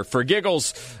around here. For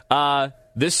giggles,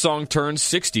 this song turns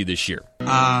 60 this year.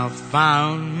 I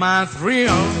found my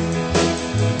thrill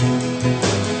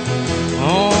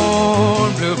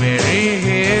on Blueberry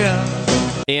Hill.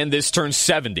 And this turns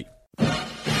 70.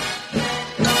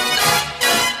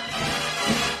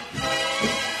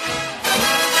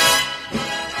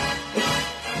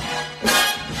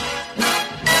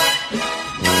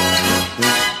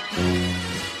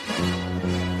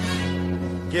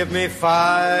 Give me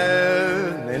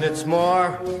 5 minutes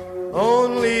more,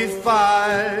 only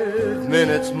 5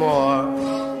 minutes more.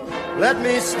 Let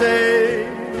me stay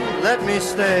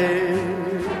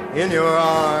in your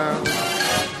arms.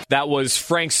 That was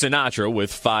Frank Sinatra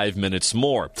with 5 minutes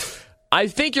more. I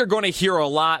think you're going to hear a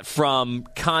lot from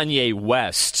Kanye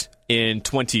West in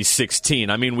 2016.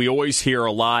 I mean, we always hear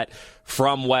a lot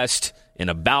from West and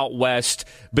about West,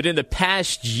 but in the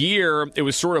past year, it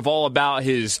was sort of all about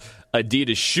his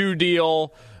Adidas shoe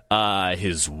deal,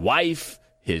 his wife,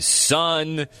 his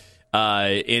son,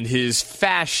 and his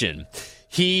fashion.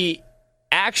 He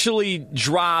actually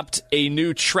dropped a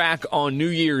new track on New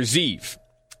Year's Eve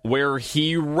where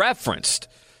he referenced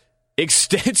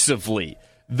extensively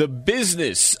the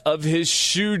business of his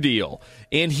shoe deal,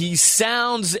 and he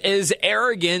sounds as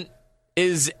arrogant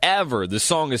as ever. The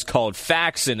song is called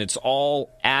Facts, and it's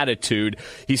all attitude.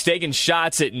 He's taking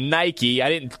shots at Nike. I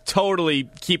didn't totally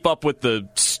keep up with the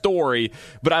story,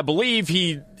 but I believe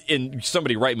and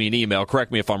somebody write me an email,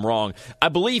 correct me if I'm wrong, I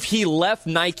believe he left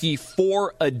Nike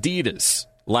for Adidas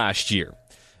last year.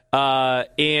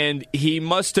 And he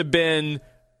must have been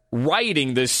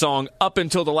writing this song up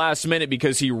until the last minute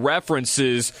because he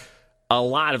references a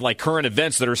lot of current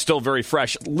events that are still very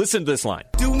fresh. Listen to this line.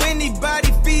 Do anybody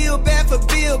feel bad for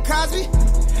Bill Cosby?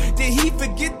 Did he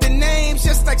forget the names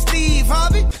just like Steve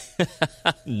Harvey?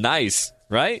 Nice,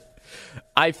 right?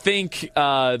 I think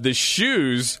the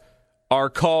shoes are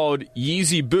called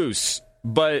Yeezy Boosts,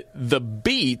 but the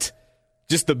beat,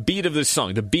 just the beat of this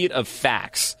song, the beat of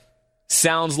Facts,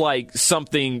 sounds like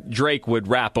something Drake would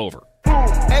rap over.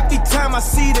 Every time I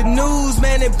see the news,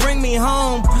 man, it bring me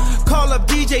home. Call up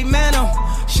DJ Mano,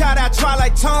 shout out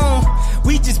Twilight Tone.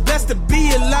 We just blessed to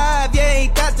be alive, yeah,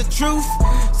 ain't that the truth?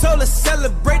 So let's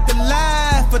celebrate the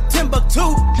life of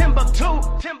Timbuktu.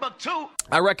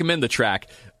 I recommend the track.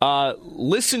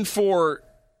 Listen for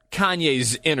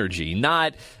Kanye's energy,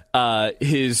 not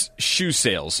his shoe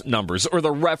sales numbers or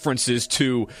the references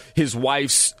to his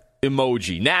wife's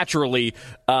emoji. Naturally,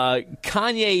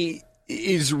 Kanye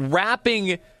is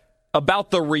rapping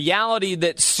about the reality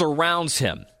that surrounds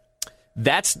him.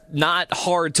 That's not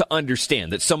hard to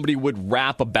understand, that somebody would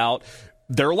rap about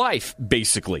their life,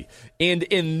 basically. And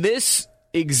in this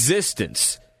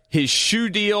existence, his shoe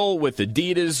deal with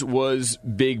Adidas was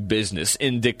big business.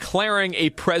 And declaring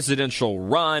a presidential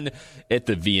run at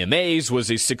the VMAs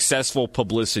was a successful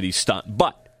publicity stunt.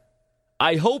 But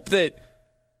I hope that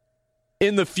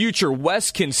in the future,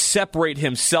 West can separate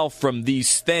himself from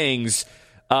these things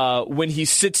when he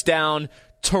sits down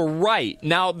to write.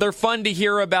 Now, they're fun to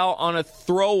hear about on a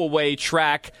throwaway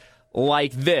track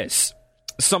like this,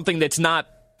 something that's not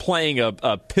playing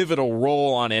a pivotal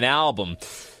role on an album.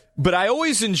 But I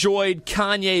always enjoyed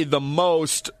Kanye the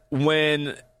most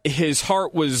when his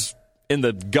heart was in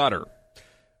the gutter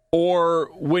or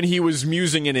when he was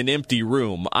musing in an empty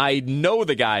room. I know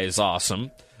the guy is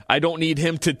awesome. I don't need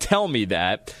him to tell me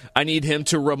that. I need him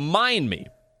to remind me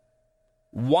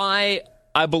why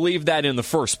I believe that in the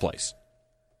first place.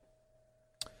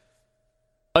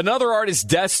 Another artist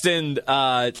destined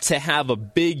to have a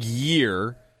big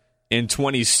year in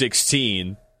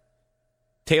 2016,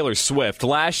 Taylor Swift.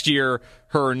 Last year,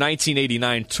 her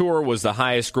 1989 tour was the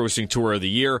highest grossing tour of the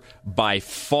year by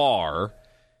far.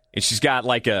 And she's got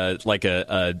like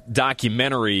a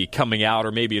documentary coming out,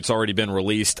 or maybe it's already been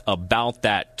released, about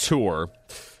that tour.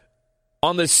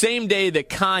 On the same day that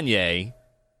Kanye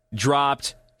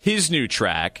dropped his new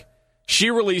track, she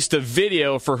released a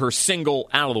video for her single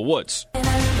Out of the Woods.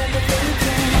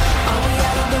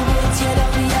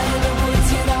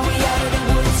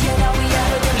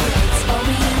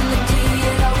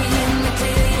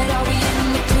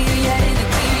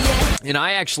 And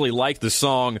I actually like the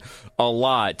song a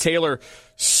lot. Taylor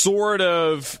sort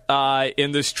of,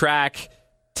 in this track,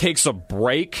 takes a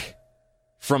break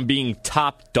from being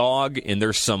top dog, and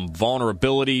there's some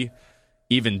vulnerability,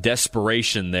 even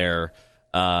desperation there.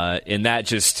 And that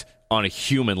just, on a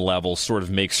human level, sort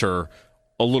of makes her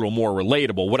a little more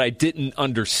relatable. What I didn't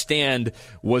understand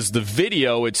was the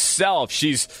video itself.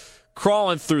 She's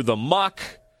crawling through the muck,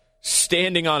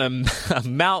 standing on a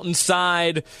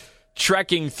mountainside,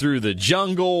 trekking through the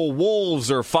jungle.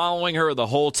 Wolves are following her the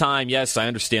whole time. Yes, I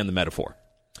understand the metaphor.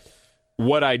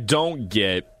 What I don't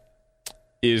get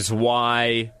is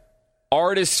why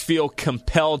artists feel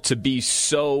compelled to be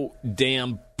so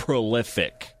damn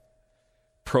prolific.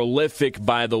 Prolific,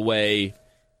 by the way,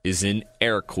 is in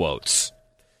air quotes.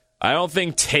 I don't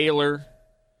think Taylor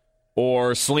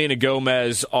or Selena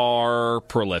Gomez are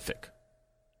prolific.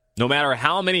 No matter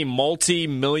how many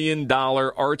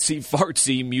multi-million-dollar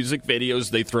artsy-fartsy music videos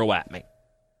they throw at me.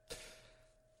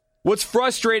 What's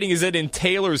frustrating is that in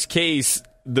Taylor's case,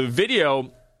 the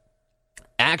video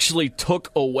actually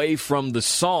took away from the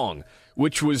song,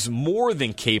 which was more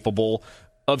than capable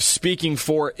of speaking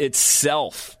for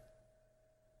itself.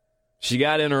 She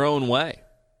got in her own way.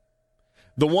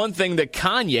 The one thing that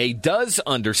Kanye does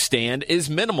understand is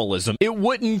minimalism. It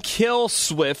wouldn't kill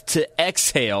Swift to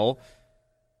exhale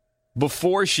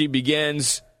before she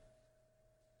begins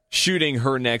shooting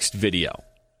her next video.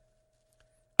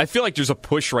 I feel like there's a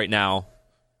push right now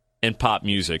in pop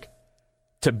music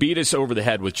to beat us over the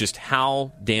head with just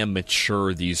how damn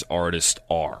mature these artists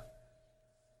are.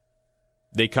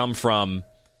 They come from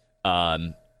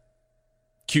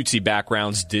cutesy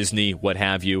backgrounds, Disney, what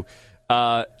have you.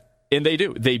 And they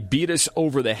do. They beat us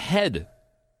over the head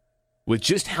with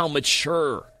just how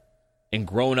mature and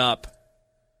grown up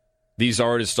these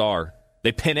artists are.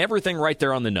 They pin everything right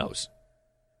there on the nose.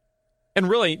 And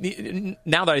really,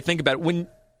 now that I think about it, when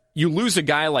you lose a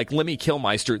guy like Lemmy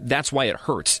Kilmister, that's why it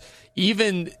hurts.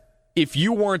 Even if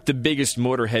you weren't the biggest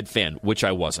Motorhead fan, which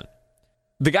I wasn't,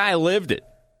 the guy lived it.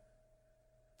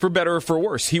 For better or for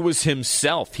worse, he was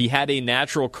himself. He had a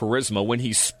natural charisma. When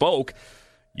he spoke,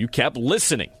 you kept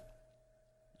listening.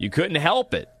 You couldn't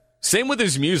help it. Same with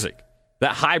his music.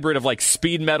 That hybrid of like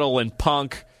speed metal and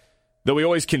punk, though he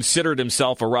always considered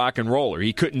himself a rock and roller.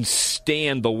 He couldn't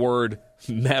stand the word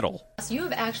metal. So you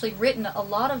have actually written a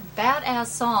lot of badass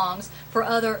songs for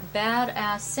other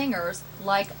badass singers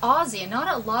like Ozzy, and not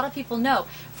a lot of people know.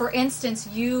 For instance,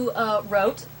 you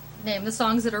wrote, name the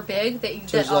songs that are big that you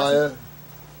did. Desire,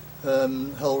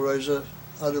 Hellraiser,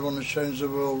 I Don't Want to Change the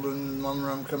World, and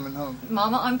Mama, I'm Coming Home.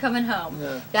 Mama, I'm Coming Home.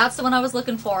 Yeah. That's the one I was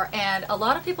looking for, and a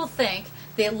lot of people think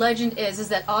the legend is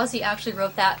that Ozzy actually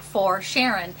wrote that for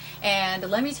Sharon, and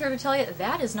Lemmy's here to tell you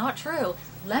that is not true.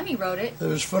 Lemmy wrote it. It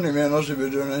was funny, me and Ozzy were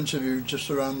doing an interview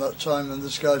just around that time, and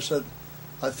this guy said,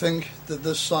 I think that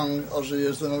this song, Ozzy,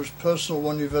 is the most personal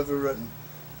one you've ever written.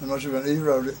 And Ozzy went, he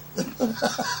wrote it.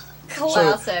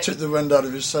 Classic. So took the wind out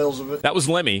of his sails a bit. That was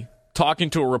Lemmy talking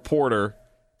to a reporter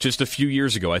just a few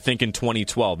years ago, I think in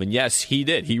 2012. And yes, he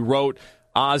did. He wrote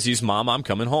Ozzy's Mom, I'm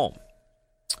Coming Home.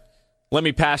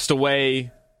 Lemmy passed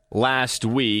away last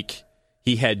week.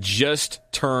 He had just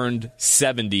turned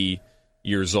 70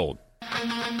 years old.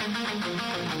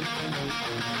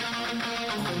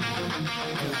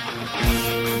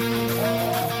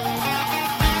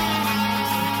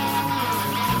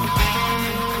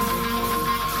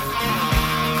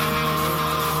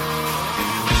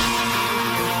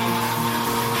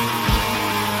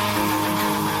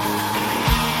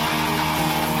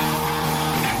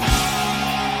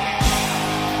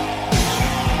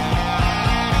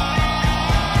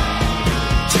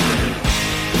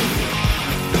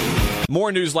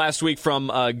 More news last week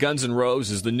from Guns N'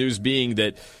 Roses, the news being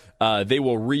that they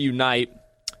will reunite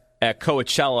at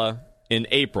Coachella in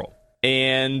April.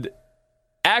 And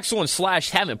Axl and Slash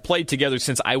haven't played together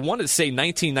since, I want to say,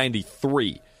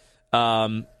 1993.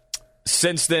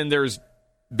 Since then, there's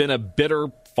been a bitter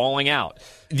falling out.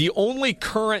 The only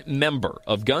current member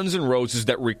of Guns N' Roses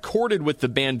that recorded with the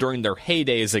band during their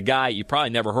heyday is a guy, you probably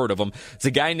never heard of him, it's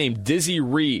a guy named Dizzy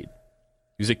Reed.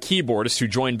 He was a keyboardist who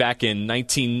joined back in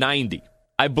 1990.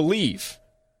 I believe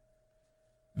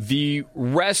the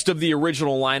rest of the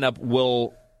original lineup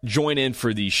will join in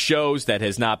for these shows. That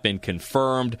has not been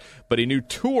confirmed, but a new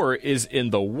tour is in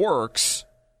the works.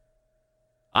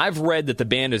 I've read that the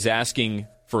band is asking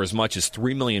for as much as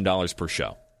 $3 million per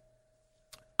show.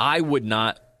 I would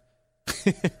not.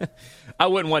 I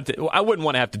wouldn't want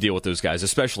to have to deal with those guys,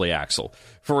 especially Axl.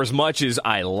 For as much as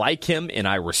I like him and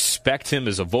I respect him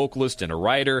as a vocalist and a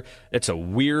writer, it's a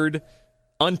weird,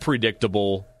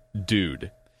 unpredictable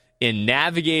dude. in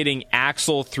navigating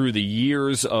Axl through the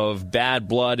years of bad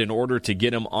blood in order to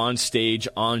get him on stage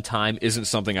on time isn't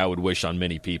something I would wish on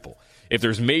many people. If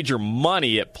there's major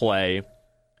money at play,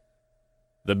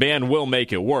 the band will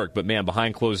make it work. But, man,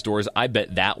 behind closed doors, I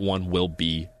bet that one will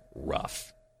be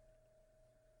rough.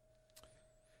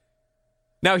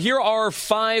 Now, here are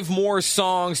 5 more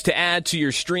songs to add to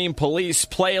your Stream Police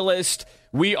playlist.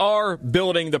 We are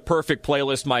building the perfect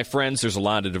playlist, my friends. There's a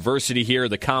lot of diversity here.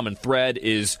 The common thread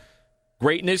is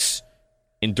greatness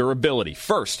and durability.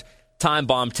 First, Time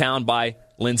Bomb Town by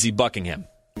Lindsey Buckingham.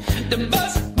 There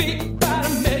must be about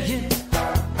 1 million,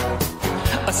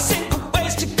 a single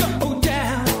ways to go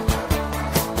down.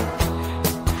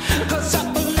 'Cause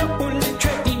I'm a lonely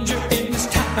stranger in this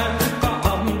time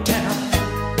bomb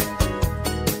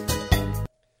town.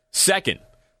 Second,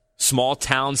 Small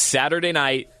Town Saturday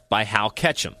Night by Hal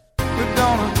Ketchum. We're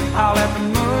gonna howl at the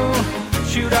moon,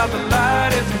 shoot out the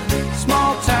light. It's a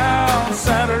small town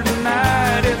Saturday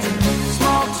night. It's a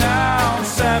small town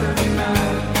Saturday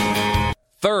night.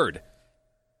 Third,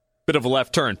 bit of a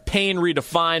left turn, Pain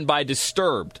Redefined by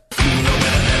Disturbed.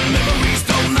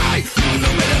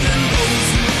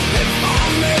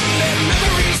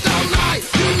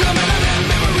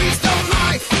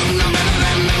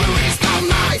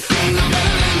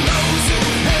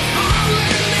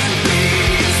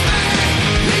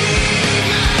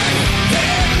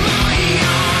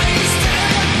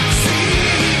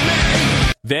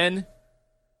 Then,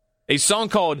 a song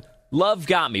called Love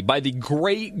Got Me by the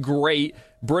great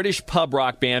British pub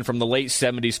rock band from the late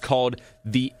 70s called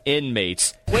The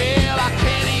Inmates. Well, I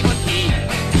can't even eat,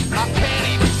 I can't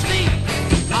even sleep,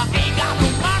 I ain't got no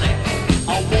money,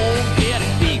 I won't get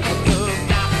deep,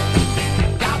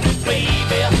 got me,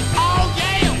 baby, oh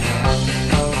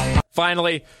yeah.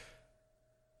 Finally,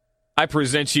 I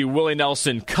present to you Willie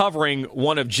Nelson covering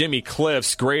one of Jimmy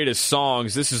Cliff's greatest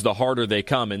songs. This is The Harder They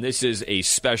Come, and this is a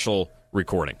special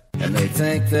recording. And they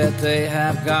think that they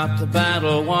have got the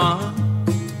battle won.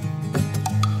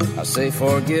 I say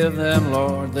forgive them,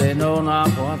 Lord, they know not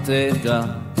what they've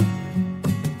done.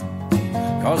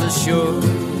 'Cause as sure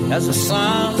as the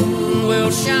sun will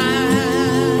shine,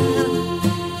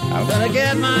 I'm gonna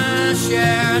get my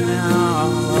share now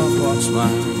of what's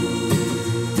mine.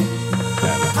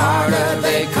 And the harder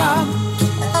they come,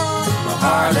 the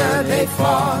harder they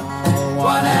fall,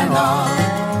 one and all.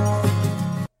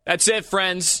 That's it,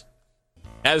 friends.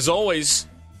 As always,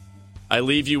 I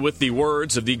leave you with the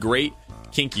words of the great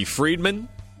Kinky Friedman.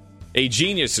 A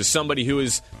genius is somebody who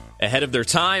is ahead of their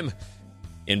time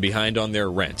and behind on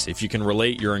their rent. If you can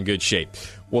relate, you're in good shape.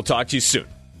 We'll talk to you soon.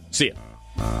 See ya.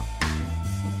 All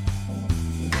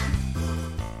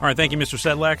right, thank you, Mr.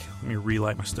 Sedlak. Let me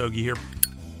relight my stogie here.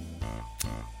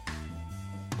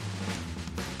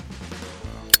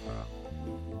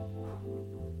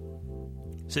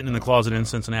 Sitting in the closet in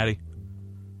Cincinnati.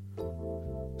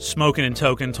 Smoking and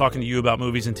token, talking to you about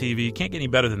movies and TV. Can't get any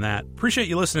better than that. Appreciate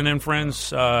you listening in,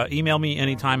 friends. Email me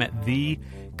anytime at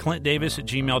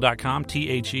theclintdavis@gmail.com.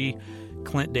 THE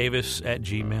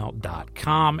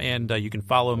clintdavis@gmail.com. And you can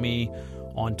follow me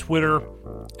on Twitter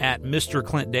at Mr.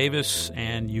 Clint Davis.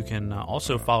 And you can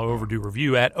also follow Overdue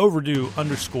Review at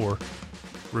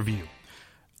overdue_review.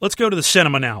 Let's go to the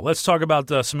cinema now. Let's talk about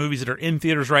some movies that are in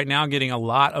theaters right now, getting a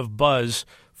lot of buzz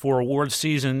for awards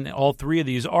season. All 3 of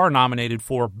these are nominated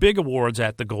for big awards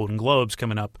at the Golden Globes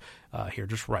coming up here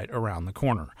just right around the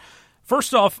corner.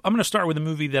 First off, I'm going to start with a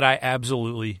movie that I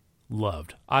absolutely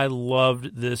loved. I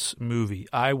loved this movie.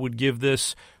 I would give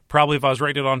this, probably if I was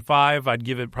rated on 5, I'd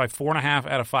give it probably 4.5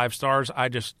 out of 5 stars. I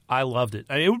loved it.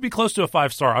 It would be close to a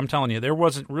 5-star. I'm telling you, there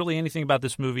wasn't really anything about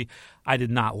this movie I did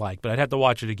not like, but I'd have to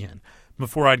watch it again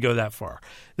before I'd go that far.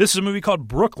 This is a movie called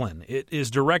Brooklyn. It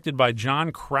is directed by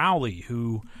John Crowley,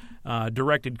 who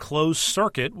directed Closed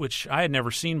Circuit, which I had never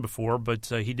seen before, but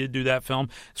he did do that film.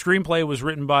 Screenplay was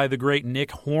written by the great Nick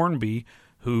Hornby,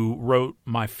 who wrote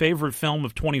my favorite film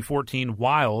of 2014,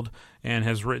 Wild, and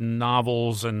has written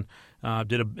novels and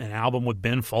did an album with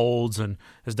Ben Folds and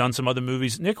has done some other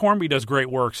movies. Nick Hornby does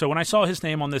great work. So when I saw his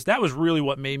name on this, that was really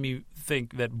what made me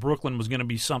think that Brooklyn was going to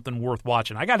be something worth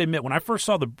watching. I got to admit, when I first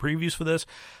saw the previews for this,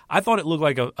 I thought it looked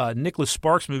like a Nicholas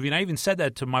Sparks movie, and I even said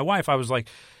that to my wife. I was like,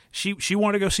 she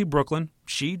wanted to go see Brooklyn.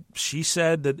 She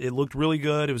said that it looked really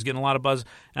good. It was getting a lot of buzz,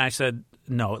 and I said,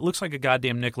 no, it looks like a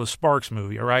goddamn Nicholas Sparks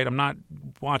movie, all right? I'm not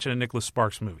watching a Nicholas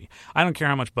Sparks movie. I don't care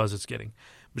how much buzz it's getting.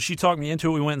 But she talked me into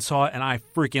it. We went and saw it, and I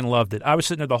freaking loved it. I was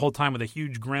sitting there the whole time with a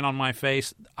huge grin on my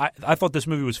face. I thought this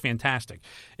movie was fantastic.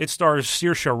 It stars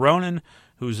Saoirse Ronan,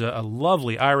 who's a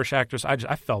lovely Irish actress.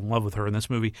 I fell in love with her in this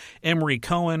movie. Emery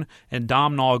Cohen and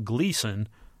Domhnall Gleeson.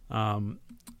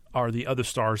 are the other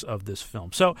stars of this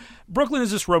film. So Brooklyn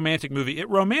is this romantic movie.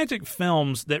 Romantic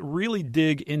films that really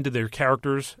dig into their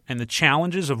characters and the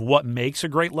challenges of what makes a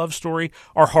great love story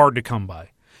are hard to come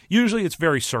by. Usually it's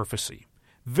very surfacey,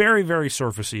 very, very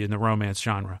surfacey in the romance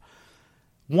genre.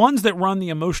 Ones that run the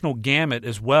emotional gamut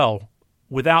as well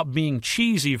without being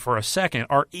cheesy for a second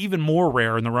are even more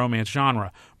rare in the romance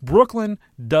genre. Brooklyn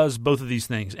does both of these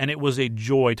things, and it was a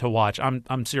joy to watch.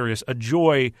 I'm serious. A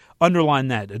joy, underline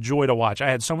that, a joy to watch. I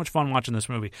had so much fun watching this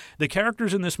movie. The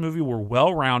characters in this movie were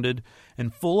well-rounded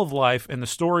and full of life, and the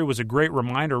story was a great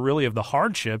reminder, really, of the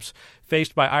hardships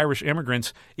faced by Irish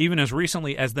immigrants, even as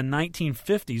recently as the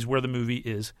 1950s, where the movie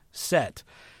is set.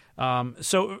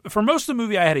 So for most of the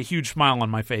movie, I had a huge smile on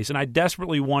my face, and I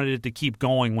desperately wanted it to keep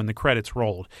going when the credits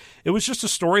rolled. It was just a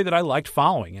story that I liked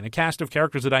following, and a cast of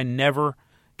characters that I never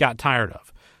got tired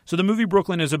of. So the movie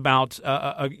Brooklyn is about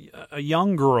a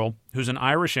young girl who's an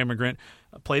Irish immigrant,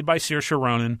 played by Saoirse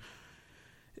Ronan,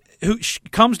 who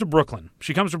comes to Brooklyn.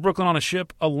 She comes to Brooklyn on a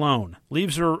ship alone,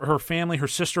 leaves her family, her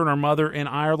sister and her mother in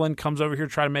Ireland, comes over here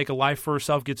to try to make a life for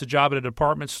herself, gets a job at a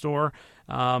department store,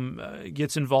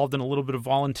 gets involved in a little bit of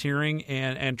volunteering,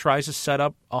 and tries to set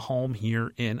up a home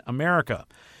here in America.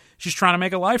 She's trying to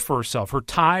make a life for herself. Her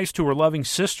ties to her loving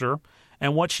sister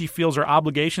and what she feels are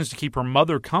obligations to keep her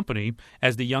mother company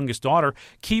as the youngest daughter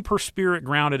keep her spirit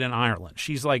grounded in Ireland.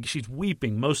 She's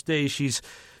weeping. Most days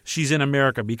she's in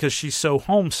America because she's so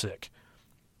homesick.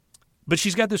 But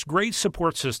she's got this great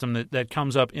support system that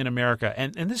comes up in America.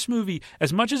 And this movie,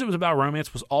 as much as it was about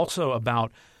romance, was also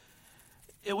about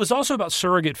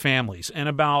surrogate families and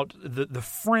about the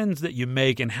friends that you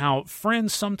make and how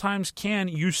friends sometimes can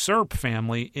usurp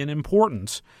family in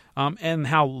importance, and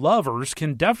how lovers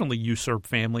can definitely usurp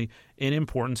family in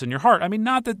importance in your heart. I mean,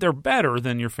 not that they're better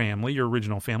than your family, your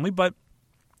original family, but,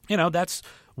 that's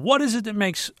what is it that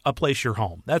makes a place your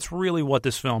home? That's really what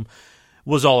this film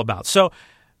was all about. So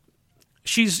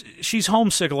she's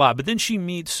homesick a lot, but then she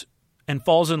meets and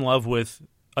falls in love with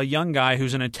a young guy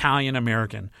who's an Italian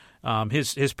American.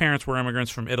 His parents were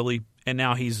immigrants from Italy, and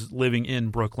now he's living in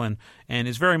Brooklyn and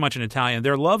is very much an Italian.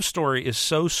 Their love story is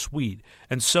so sweet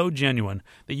and so genuine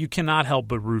that you cannot help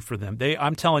but root for them.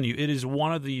 I'm telling you, it is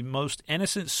one of the most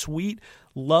innocent, sweet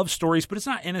love stories, but it's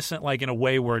not innocent like in a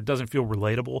way where it doesn't feel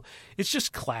relatable. It's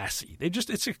just classy.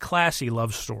 It's a classy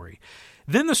love story.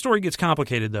 Then the story gets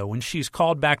complicated, though, when she's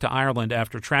called back to Ireland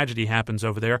after tragedy happens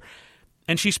over there,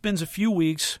 and she spends a few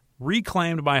weeks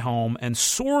reclaimed by home and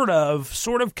sort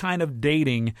of kind of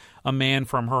dating a man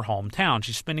from her hometown.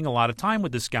 She's spending a lot of time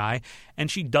with this guy,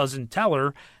 and she doesn't tell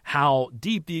her how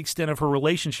deep the extent of her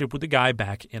relationship with the guy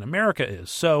back in America is.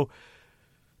 So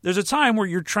there's a time where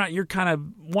you're kind of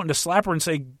wanting to slap her and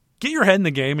say, get your head in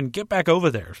the game and get back over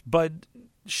there. But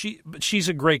she's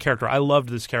a great character. I loved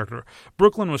this character.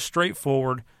 Brooklyn was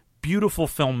straightforward, beautiful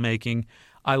filmmaking.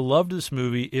 I loved this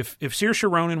movie. If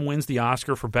Saoirse Ronan wins the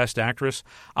Oscar for Best Actress,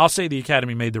 I'll say the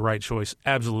Academy made the right choice.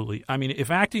 Absolutely. I mean, if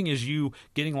acting is you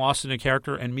getting lost in a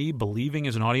character and me believing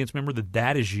as an audience member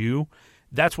that is you,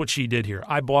 that's what she did here.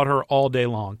 I bought her all day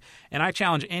long. And I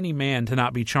challenge any man to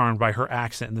not be charmed by her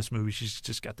accent in this movie. She's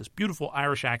just got this beautiful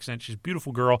Irish accent. She's a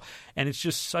beautiful girl. And it's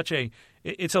just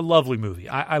it's a lovely movie.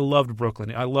 I loved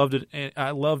Brooklyn. I loved it. I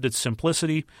loved its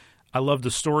simplicity. I loved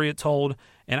the story it told.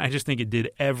 And I just think it did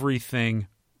everything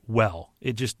well.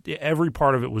 Every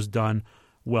part of it was done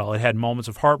well. It had moments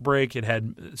of heartbreak. It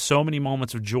had so many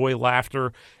moments of joy,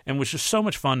 laughter, and was just so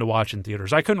much fun to watch in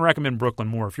theaters. I couldn't recommend Brooklyn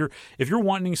more. If you're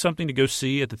wanting something to go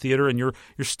see at the theater and you're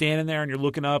standing there and you're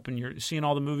looking up and you're seeing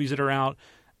all the movies that are out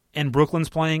and Brooklyn's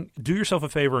playing, do yourself a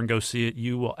favor and go see it.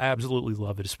 You will absolutely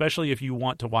love it, especially if you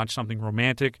want to watch something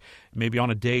romantic, maybe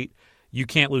on a date. You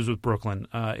can't lose with Brooklyn.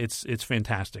 It's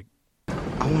fantastic.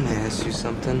 I want to ask you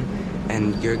something,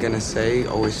 and you're going to say,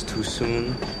 oh, it's too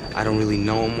soon. I don't really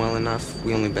know him well enough.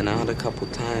 We only been out a couple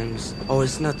times. Oh,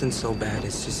 it's nothing so bad.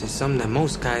 It's something that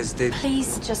most guys did.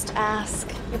 Please just ask.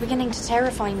 You're beginning to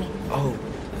terrify me. Oh,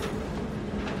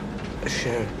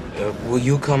 sure. Will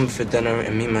you come for dinner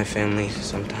and meet my family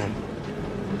sometime?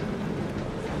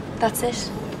 That's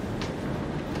it.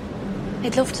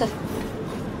 I'd love to.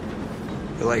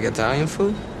 You like Italian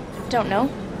food? Don't know.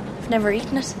 I've never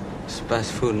eaten it. It's the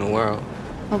best food in the world.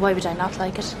 Well, why would I not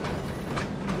like it?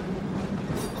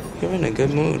 You're in a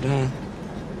good mood, huh?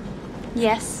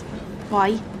 Yes.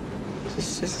 Why?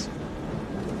 Just...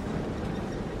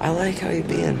 I like how you're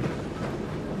being.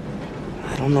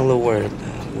 I don't know the word,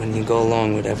 when you go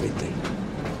along with everything.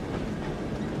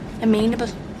 Amenable.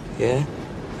 Yeah?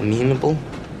 Amenable?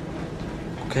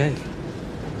 Okay.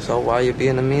 So why are you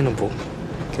being amenable?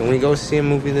 Can we go see a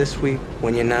movie this week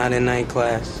when you're not in night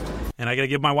class? And I got to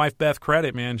give my wife Beth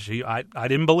credit, man. I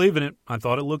didn't believe in it. I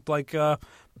thought it looked like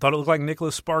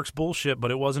Nicholas Sparks bullshit,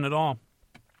 but it wasn't at all.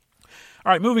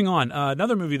 All right, moving on.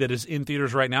 Another movie that is in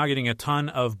theaters right now, getting a ton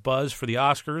of buzz for the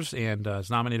Oscars and is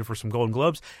nominated for some Golden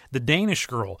Globes, The Danish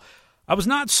Girl. I was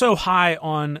not so high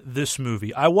on this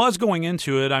movie. I was going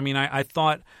into it. I mean, I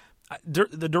thought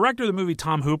the director of the movie,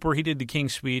 Tom Hooper, he did The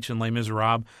King's Speech and Les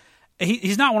Miserables.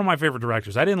 He's not one of my favorite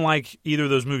directors. I didn't like either of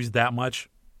those movies that much.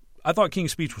 I thought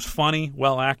King's Speech was funny,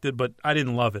 well acted, but I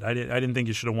didn't love it. I didn't think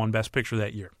it should have won Best Picture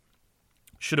that year.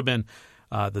 Should have been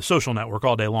The Social Network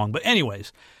all day long. But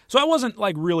anyways, so I wasn't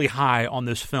like really high on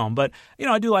this film. But, you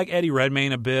know, I do like Eddie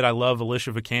Redmayne a bit. I love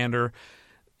Alicia Vikander.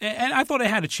 And I thought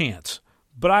it had a chance.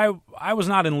 But I was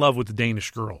not in love with The Danish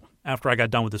Girl after I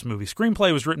got done with this movie.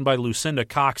 Screenplay was written by Lucinda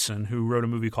Coxon, who wrote a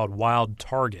movie called Wild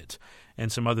Target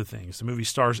and some other things. The movie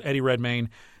stars Eddie Redmayne,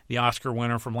 the Oscar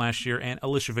winner from last year, and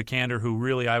Alicia Vikander, who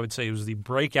really, I would say, was the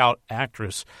breakout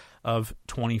actress of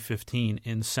 2015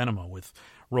 in cinema, with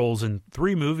roles in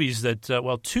 3 movies that,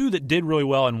 2 that did really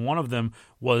well, and one of them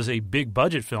was a big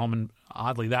budget film, and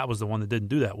oddly, that was the one that didn't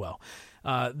do that well.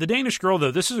 The Danish Girl,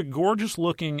 though, this is a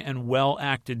gorgeous-looking and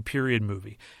well-acted period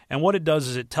movie, and what it does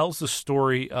is it tells the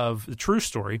true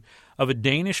story of a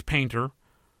Danish painter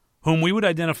whom we would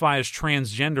identify as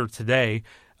transgender today,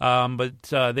 but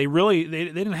they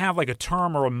didn't have like a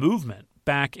term or a movement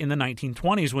back in the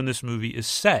 1920s when this movie is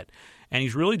set. And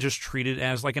he's really just treated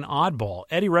as like an oddball.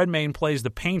 Eddie Redmayne plays the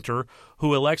painter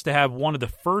who elects to have one of the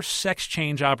first sex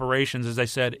change operations, as I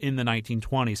said, in the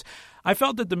 1920s. I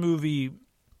felt that the movie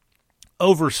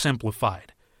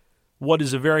oversimplified what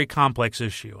is a very complex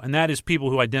issue, and that is people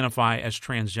who identify as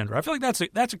transgender. I feel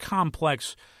like that's a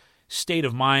complex state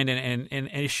of mind and an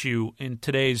issue in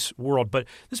today's world, but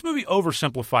this movie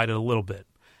oversimplified it a little bit.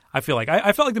 I feel like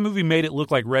I felt like the movie made it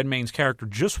look like Redmayne's character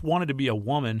just wanted to be a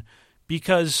woman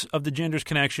because of the gender's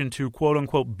connection to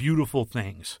quote-unquote beautiful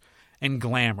things and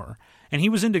glamour. And he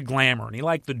was into glamour, and he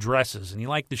liked the dresses, and he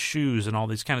liked the shoes and all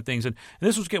these kind of things. And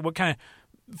this was what kind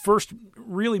of first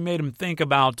really made him think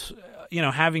about,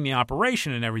 having the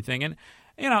operation and everything. And,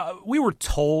 we were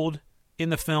told in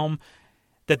the film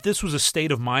that this was a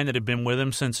state of mind that had been with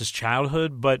him since his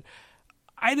childhood, but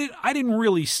I didn't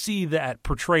really see that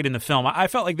portrayed in the film. I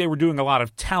felt like they were doing a lot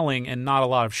of telling and not a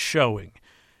lot of showing,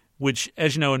 which,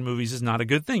 as you know, in movies is not a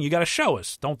good thing. You got to show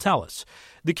us, don't tell us.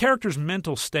 The character's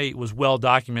mental state was well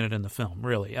documented in the film,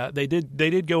 really. They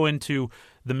did go into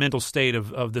the mental state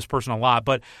of this person a lot,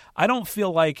 but I don't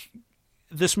feel like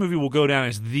this movie will go down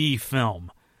as the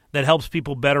film that helps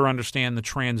people better understand the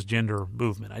transgender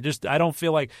movement. I don't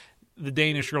feel like The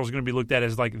Danish Girl is going to be looked at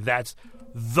as like that's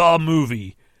the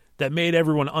movie that made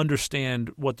everyone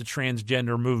understand what the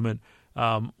transgender movement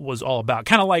was all about.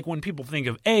 Kind of like when people think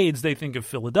of AIDS, they think of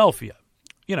Philadelphia.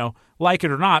 Like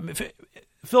it or not,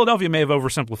 Philadelphia may have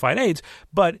oversimplified AIDS,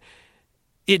 but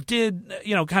it did,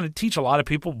 kind of teach a lot of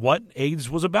people what AIDS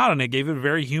was about, and it gave it a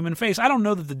very human face. I don't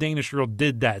know that The Danish Girl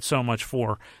did that so much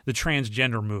for the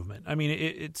transgender movement. I mean,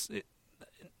 it's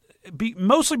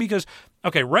mostly because,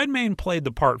 Redmayne played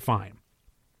the part fine.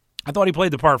 I thought he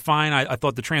played the part fine. I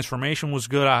thought the transformation was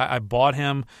good. I bought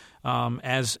him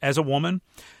as a woman.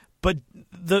 But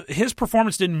his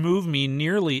performance didn't move me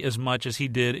nearly as much as he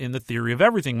did in The Theory of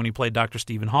Everything when he played Dr.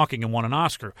 Stephen Hawking and won an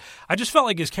Oscar. I just felt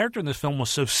like his character in this film was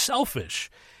so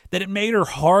selfish that it made her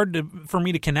hard for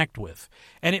me to connect with.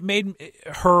 And it made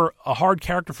her a hard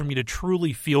character for me to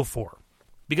truly feel for.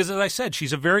 Because, as I said,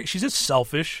 she's a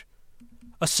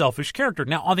selfish character.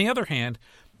 Now, on the other hand,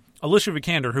 Alicia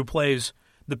Vikander, who plays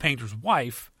the painter's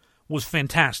wife, was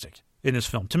fantastic in this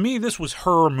film. To me, this was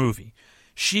her movie.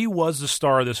 She was the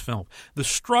star of this film. The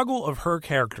struggle of her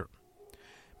character,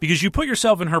 because you put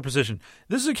yourself in her position.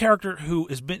 This is a character who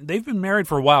they've been married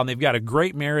for a while, and they've got a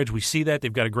great marriage. We see that.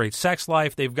 They've got a great sex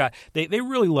life. They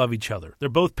really love each other. They're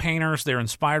both painters. They're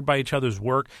inspired by each other's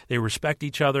work. They respect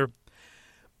each other.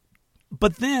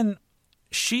 But then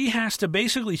she has to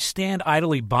basically stand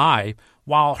idly by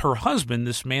while her husband,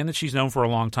 this man that she's known for a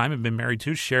long time and been married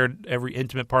to, shared every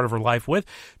intimate part of her life with,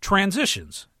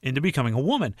 transitions into becoming a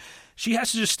woman. She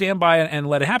has to just stand by and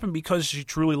let it happen because she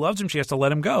truly loves him. She has to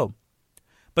let him go.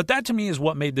 But that, to me, is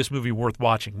what made this movie worth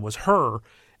watching, was her,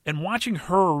 and watching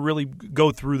her really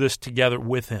go through this together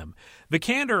with him.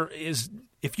 Vikander is,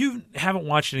 if you haven't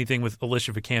watched anything with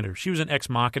Alicia Vikander, she was in Ex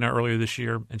Machina earlier this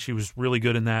year, and she was really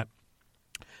good in that.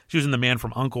 She was in The Man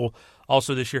from U.N.C.L.E.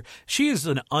 also this year. She is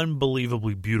an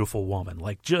unbelievably beautiful woman,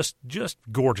 like just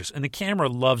gorgeous. And the camera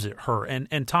loves it, her.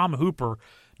 And Tom Hooper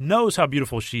knows how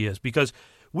beautiful she is, because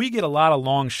we get a lot of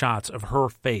long shots of her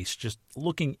face just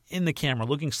looking in the camera,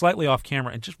 looking slightly off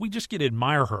camera, and we just get to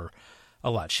admire her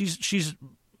a lot. She's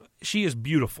she is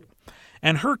beautiful.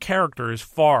 And her character is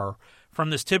far from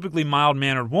this typically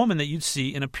mild-mannered woman that you'd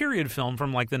see in a period film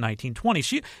from like the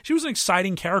 1920s. She was an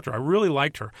exciting character. I really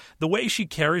liked her. The way she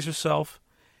carries herself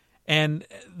and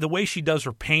the way she does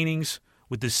her paintings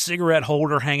with this cigarette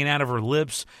holder hanging out of her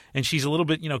lips, and she's a little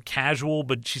bit, casual,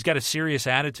 but she's got a serious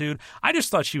attitude. I just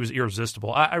thought she was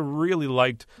irresistible. I really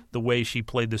liked the way she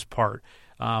played this part.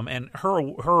 And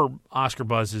her Oscar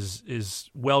buzz is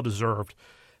well-deserved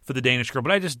for The Danish Girl,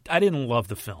 but I didn't love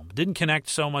the film. It didn't connect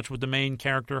so much with the main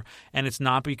character, and it's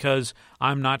not because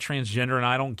I'm not transgender and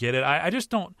I don't get it. I just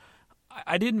don't –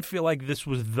 I didn't feel like this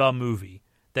was the movie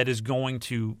that is going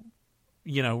to,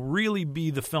 really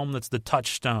be the film that's the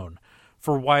touchstone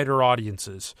for wider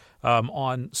audiences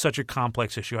on such a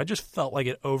complex issue. I just felt like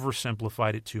it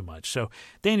oversimplified it too much. So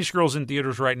Danish Girl's in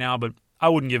theaters right now, but I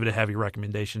wouldn't give it a heavy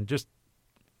recommendation.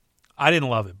 I didn't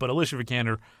love it, but Alicia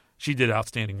Vikander, she did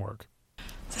outstanding work.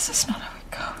 This is not how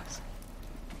it goes.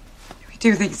 We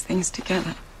do these things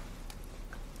together.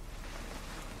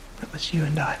 It was you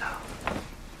and I now.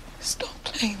 Stop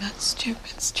playing that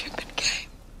stupid game.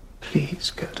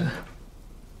 Please, Gerda.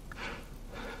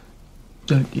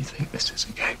 Don't you think this is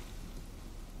a game?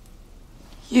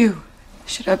 You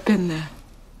should have been there.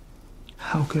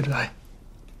 How could I?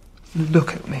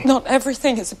 Look at me. Not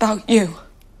everything is about you.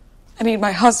 I need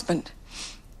my husband.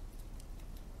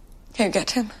 Can you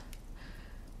get him?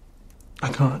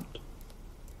 I can't.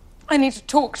 I need to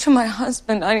talk to my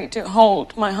husband. I need to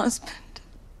hold my husband.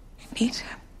 I need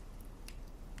him.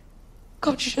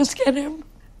 Can't you just get him?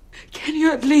 Can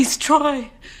you at least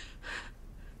try?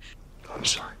 I'm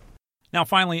sorry. Now,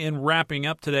 finally, in wrapping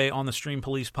up today on the Stream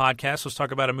Police podcast, let's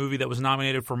talk about a movie that was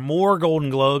nominated for more Golden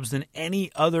Globes than any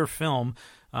other film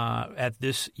at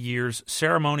this year's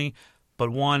ceremony, but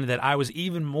one that I was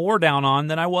even more down on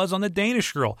than I was on The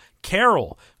Danish Girl,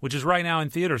 Carol, which is right now in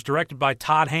theaters, directed by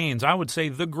Todd Haynes. I would say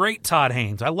the great Todd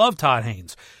Haynes. I love Todd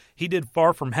Haynes. He did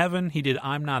Far From Heaven. He did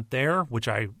I'm Not There, which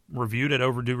I reviewed at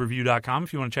overduereview.com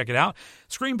if you want to check it out.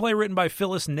 Screenplay written by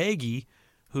Phyllis Nagy,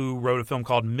 who wrote a film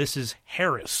called Mrs.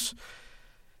 Harris.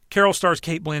 Carol stars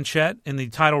Cate Blanchett in the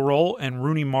title role and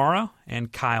Rooney Mara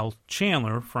and Kyle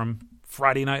Chandler from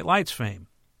Friday Night Lights fame.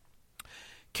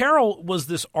 Carol was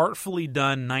this artfully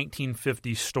done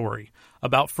 1950s story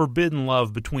about forbidden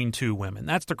love between two women.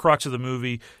 That's the crux of the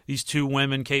movie. These two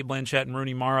women, Cate Blanchett and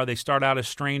Rooney Mara, they start out as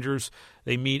strangers.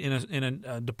 They meet in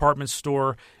a department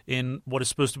store in what is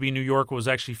supposed to be New York, was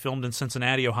actually filmed in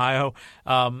Cincinnati, Ohio,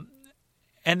 and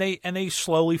they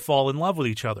slowly fall in love with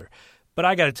each other. But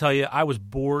I got to tell you, I was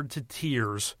bored to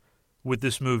tears with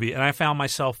this movie, and I found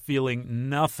myself feeling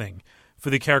nothing for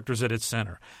the characters at its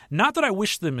center. Not that I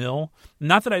wished them ill,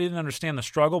 not that I didn't understand the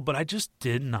struggle, but I just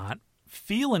did not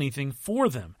feel anything for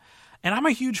them. And I'm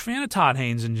a huge fan of Todd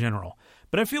Haynes in general,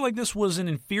 but I feel like this was an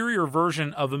inferior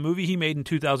version of a movie he made in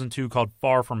 2002 called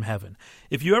Far From Heaven.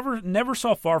 If you never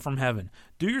saw Far From Heaven,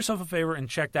 do yourself a favor and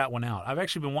check that one out. I've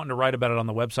actually been wanting to write about it on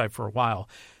the website for a while.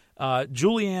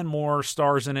 Julianne Moore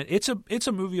stars in it. It's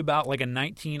a movie about like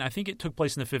I think it took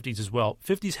place in the 50s as well,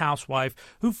 50s housewife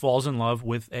who falls in love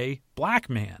with a black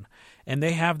man. And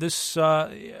they have this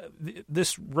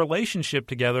this relationship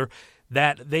together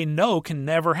that they know can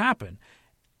never happen.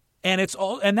 And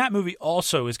that movie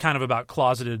also is kind of about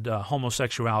closeted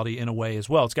homosexuality in a way as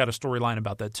well. It's got a storyline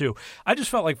about that too. I just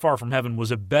felt like Far From Heaven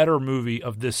was a better movie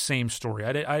of this same story.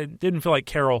 I didn't feel like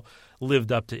Carol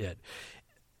lived up to it.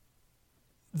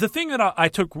 The thing that I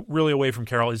took really away from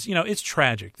Carol is, it's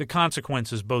tragic, the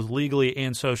consequences both legally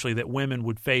and socially that women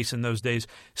would face in those days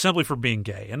simply for being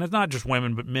gay. And it's not just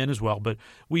women, but men as well. But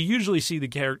we usually see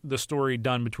the story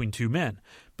done between two men.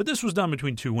 But this was done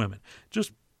between two women,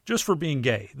 just for being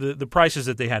gay, the prices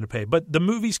that they had to pay. But the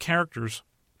movie's characters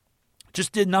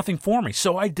just did nothing for me.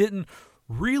 So I didn't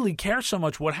really care so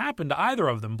much what happened to either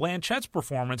of them. Blanchett's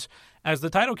performance as the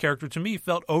title character to me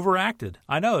felt overacted.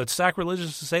 I know it's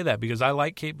sacrilegious to say that because I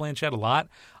like Cate Blanchett a lot.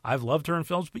 I've loved her in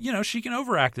films, but she can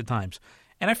overact at times.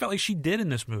 And I felt like she did in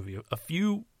this movie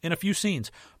in a few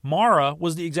scenes. Mara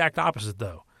was the exact opposite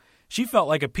though. She felt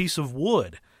like a piece of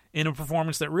wood in a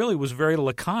performance that really was very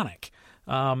laconic.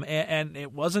 And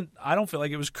it wasn't, I don't feel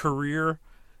like it was career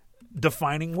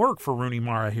defining work for Rooney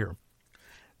Mara here.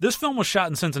 This film was shot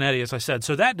in Cincinnati, as I said,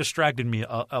 so that distracted me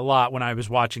a lot when I was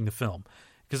watching the film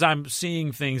because I'm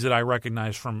seeing things that I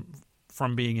recognize from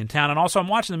being in town. And also I'm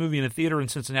watching the movie in a theater in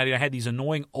Cincinnati. I had these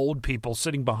annoying old people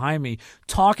sitting behind me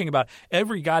talking about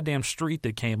every goddamn street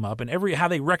that came up and how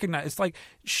they recognize. It's like,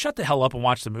 shut the hell up and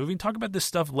watch the movie and talk about this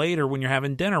stuff later when you're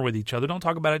having dinner with each other. Don't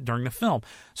talk about it during the film.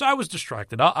 So I was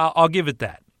distracted. I'll give it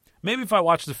that. Maybe if I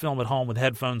watched the film at home with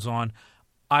headphones on,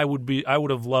 I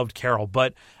would have loved Carol,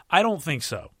 but I don't think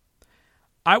so.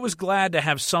 I was glad to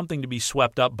have something to be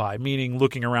swept up by, meaning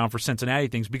looking around for Cincinnati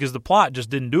things, because the plot just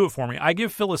didn't do it for me. I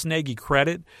give Phyllis Nagy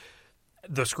credit,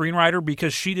 the screenwriter,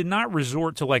 because she did not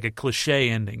resort to like a cliche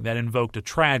ending that invoked a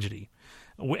tragedy,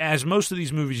 as most of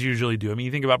these movies usually do. I mean,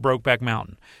 you think about Brokeback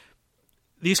Mountain.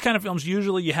 These kind of films,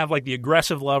 usually you have like the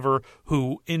aggressive lover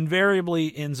who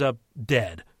invariably ends up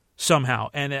dead somehow,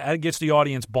 and it gets the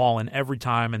audience bawling every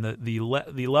time, and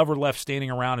the lover left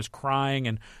standing around is crying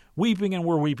and weeping, and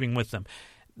we're weeping with them.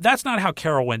 That's not how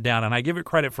Carol went down, and I give it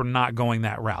credit for not going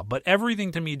that route. But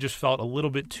everything to me just felt a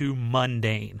little bit too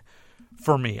mundane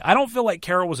for me. I don't feel like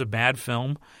Carol was a bad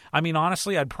film. I mean,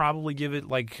 honestly, I'd probably give it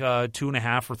like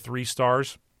 2.5 or 3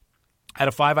 stars out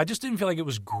of 5. I just didn't feel like it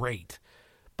was great.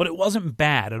 But it wasn't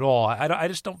bad at all. I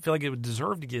just don't feel like it would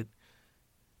deserve to get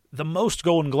the most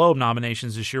Golden Globe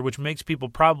nominations this year, which makes people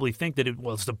probably think that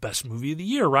it's the best movie of the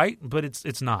year, right? But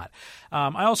it's not.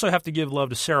 I also have to give love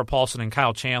to Sarah Paulson and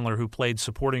Kyle Chandler, who played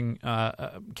supporting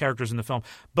characters in the film.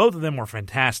 Both of them were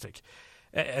fantastic.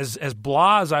 As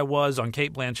blah as I was on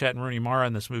Cate Blanchett and Rooney Mara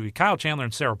in this movie, Kyle Chandler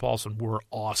and Sarah Paulson were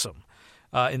awesome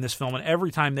in this film. And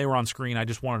every time they were on screen, I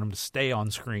just wanted them to stay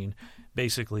on screen.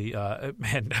 Basically,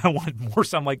 and I wanted more.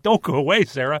 So I'm like, don't go away,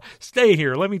 Sarah. Stay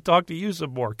here. Let me talk to you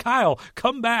some more. Kyle,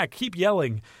 come back. Keep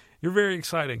yelling. You're very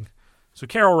exciting. So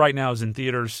Carol right now is in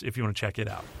theaters if you want to check it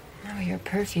out. Oh, your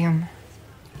perfume.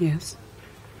 Yes.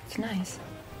 It's nice.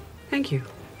 Thank you.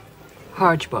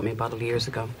 Harge bought me a bottle years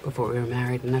ago, before we were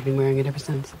married, and I've been wearing it ever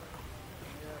since.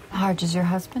 Harge is your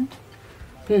husband?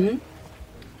 Mm-hmm.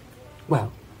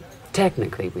 Well,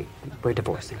 technically, we're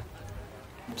divorcing.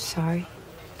 I'm sorry.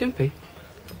 Don't be.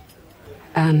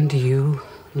 And you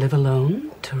live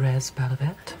alone, Therese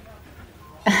Balavet?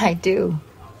 I do.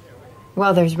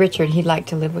 Well, there's Richard. He'd like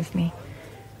to live with me.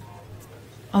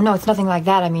 Oh, no, it's nothing like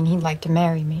that. I mean, he'd like to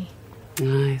marry me.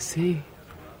 I see.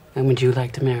 And would you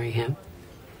like to marry him?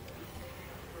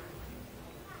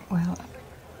 Well,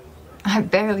 I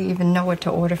barely even know what to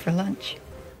order for lunch.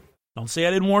 Don't say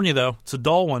I didn't warn you, though. It's a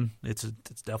dull one. It's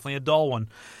definitely a dull one.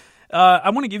 I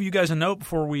want to give you guys a note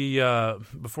before we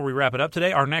wrap it up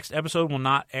today. Our next episode will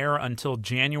not air until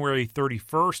January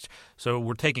 31st, so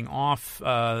we're taking off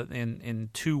in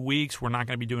 2 weeks. We're not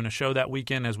going to be doing a show that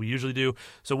weekend as we usually do,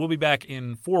 so we'll be back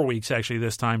in 4 weeks, actually,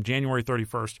 this time, January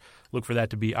 31st. Look for that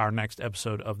to be our next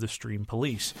episode of The Stream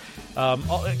Police.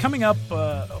 Coming up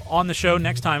on the show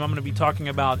next time, I'm going to be talking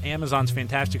about Amazon's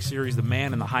fantastic series, The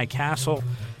Man in the High Castle,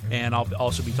 and I'll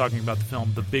also be talking about the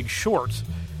film The Big Short,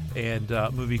 and a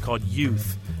movie called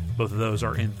Youth. Both of those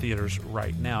are in theaters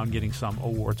right now and getting some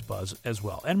awards buzz as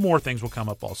well. And more things will come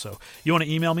up also. You want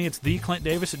to email me? It's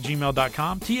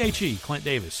theclintdavis@gmail.com. THE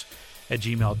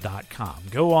ClintDavis@gmail.com.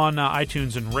 Go on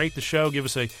iTunes and rate the show. Give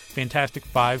us a fantastic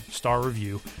 5-star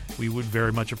review. We would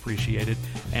very much appreciate it.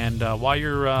 And while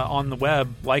you're on the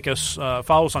web, like us,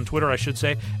 follow us on Twitter, I should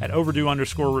say, at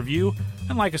 @overdue_review,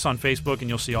 and like us on Facebook, and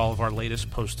you'll see all of our latest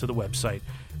posts to the website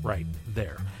right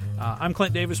there. I'm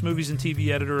Clint Davis, movies and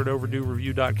TV editor at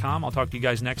OverdueReview.com. I'll talk to you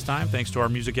guys next time. Thanks to our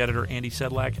music editor, Andy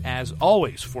Sedlak, as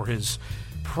always, for his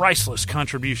priceless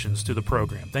contributions to the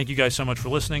program. Thank you guys so much for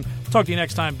listening. Talk to you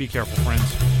next time. Be careful, friends.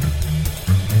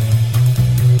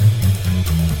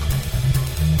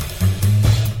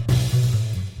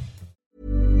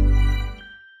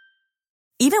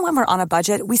 Even when we're on a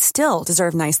budget, we still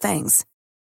deserve nice things.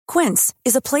 Quince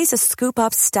is a place to scoop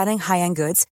up stunning high-end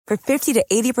goods for 50 to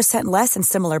 80% less than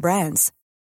similar brands.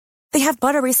 They have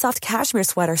buttery soft cashmere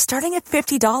sweaters starting at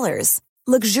 $50,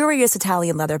 luxurious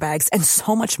Italian leather bags, and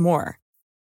so much more.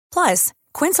 Plus,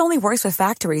 Quince only works with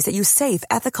factories that use safe,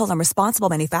 ethical, and responsible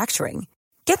manufacturing.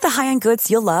 Get the high-end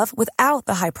goods you'll love without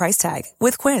the high price tag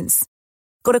with Quince.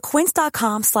 Go to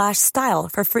quince.com/style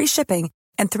for free shipping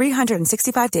and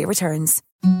 365-day returns.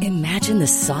 Imagine the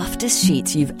softest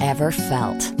sheets you've ever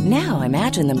felt. Now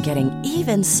imagine them getting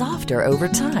even softer over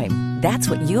time. That's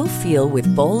what you'll feel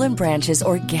with Boll & Branch's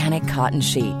organic cotton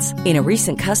sheets. In a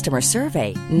recent customer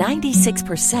survey,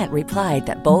 96% replied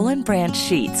that Boll & Branch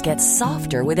sheets get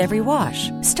softer with every wash.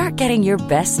 Start getting your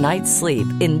best night's sleep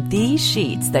in these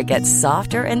sheets that get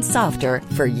softer and softer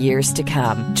for years to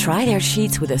come. Try their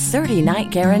sheets with a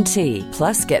 30-night guarantee.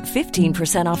 Plus, get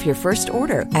 15% off your first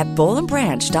order at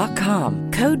BollandBranch.com.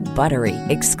 Code BUTTERY.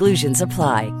 Exclusions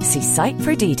apply. See site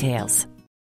for details.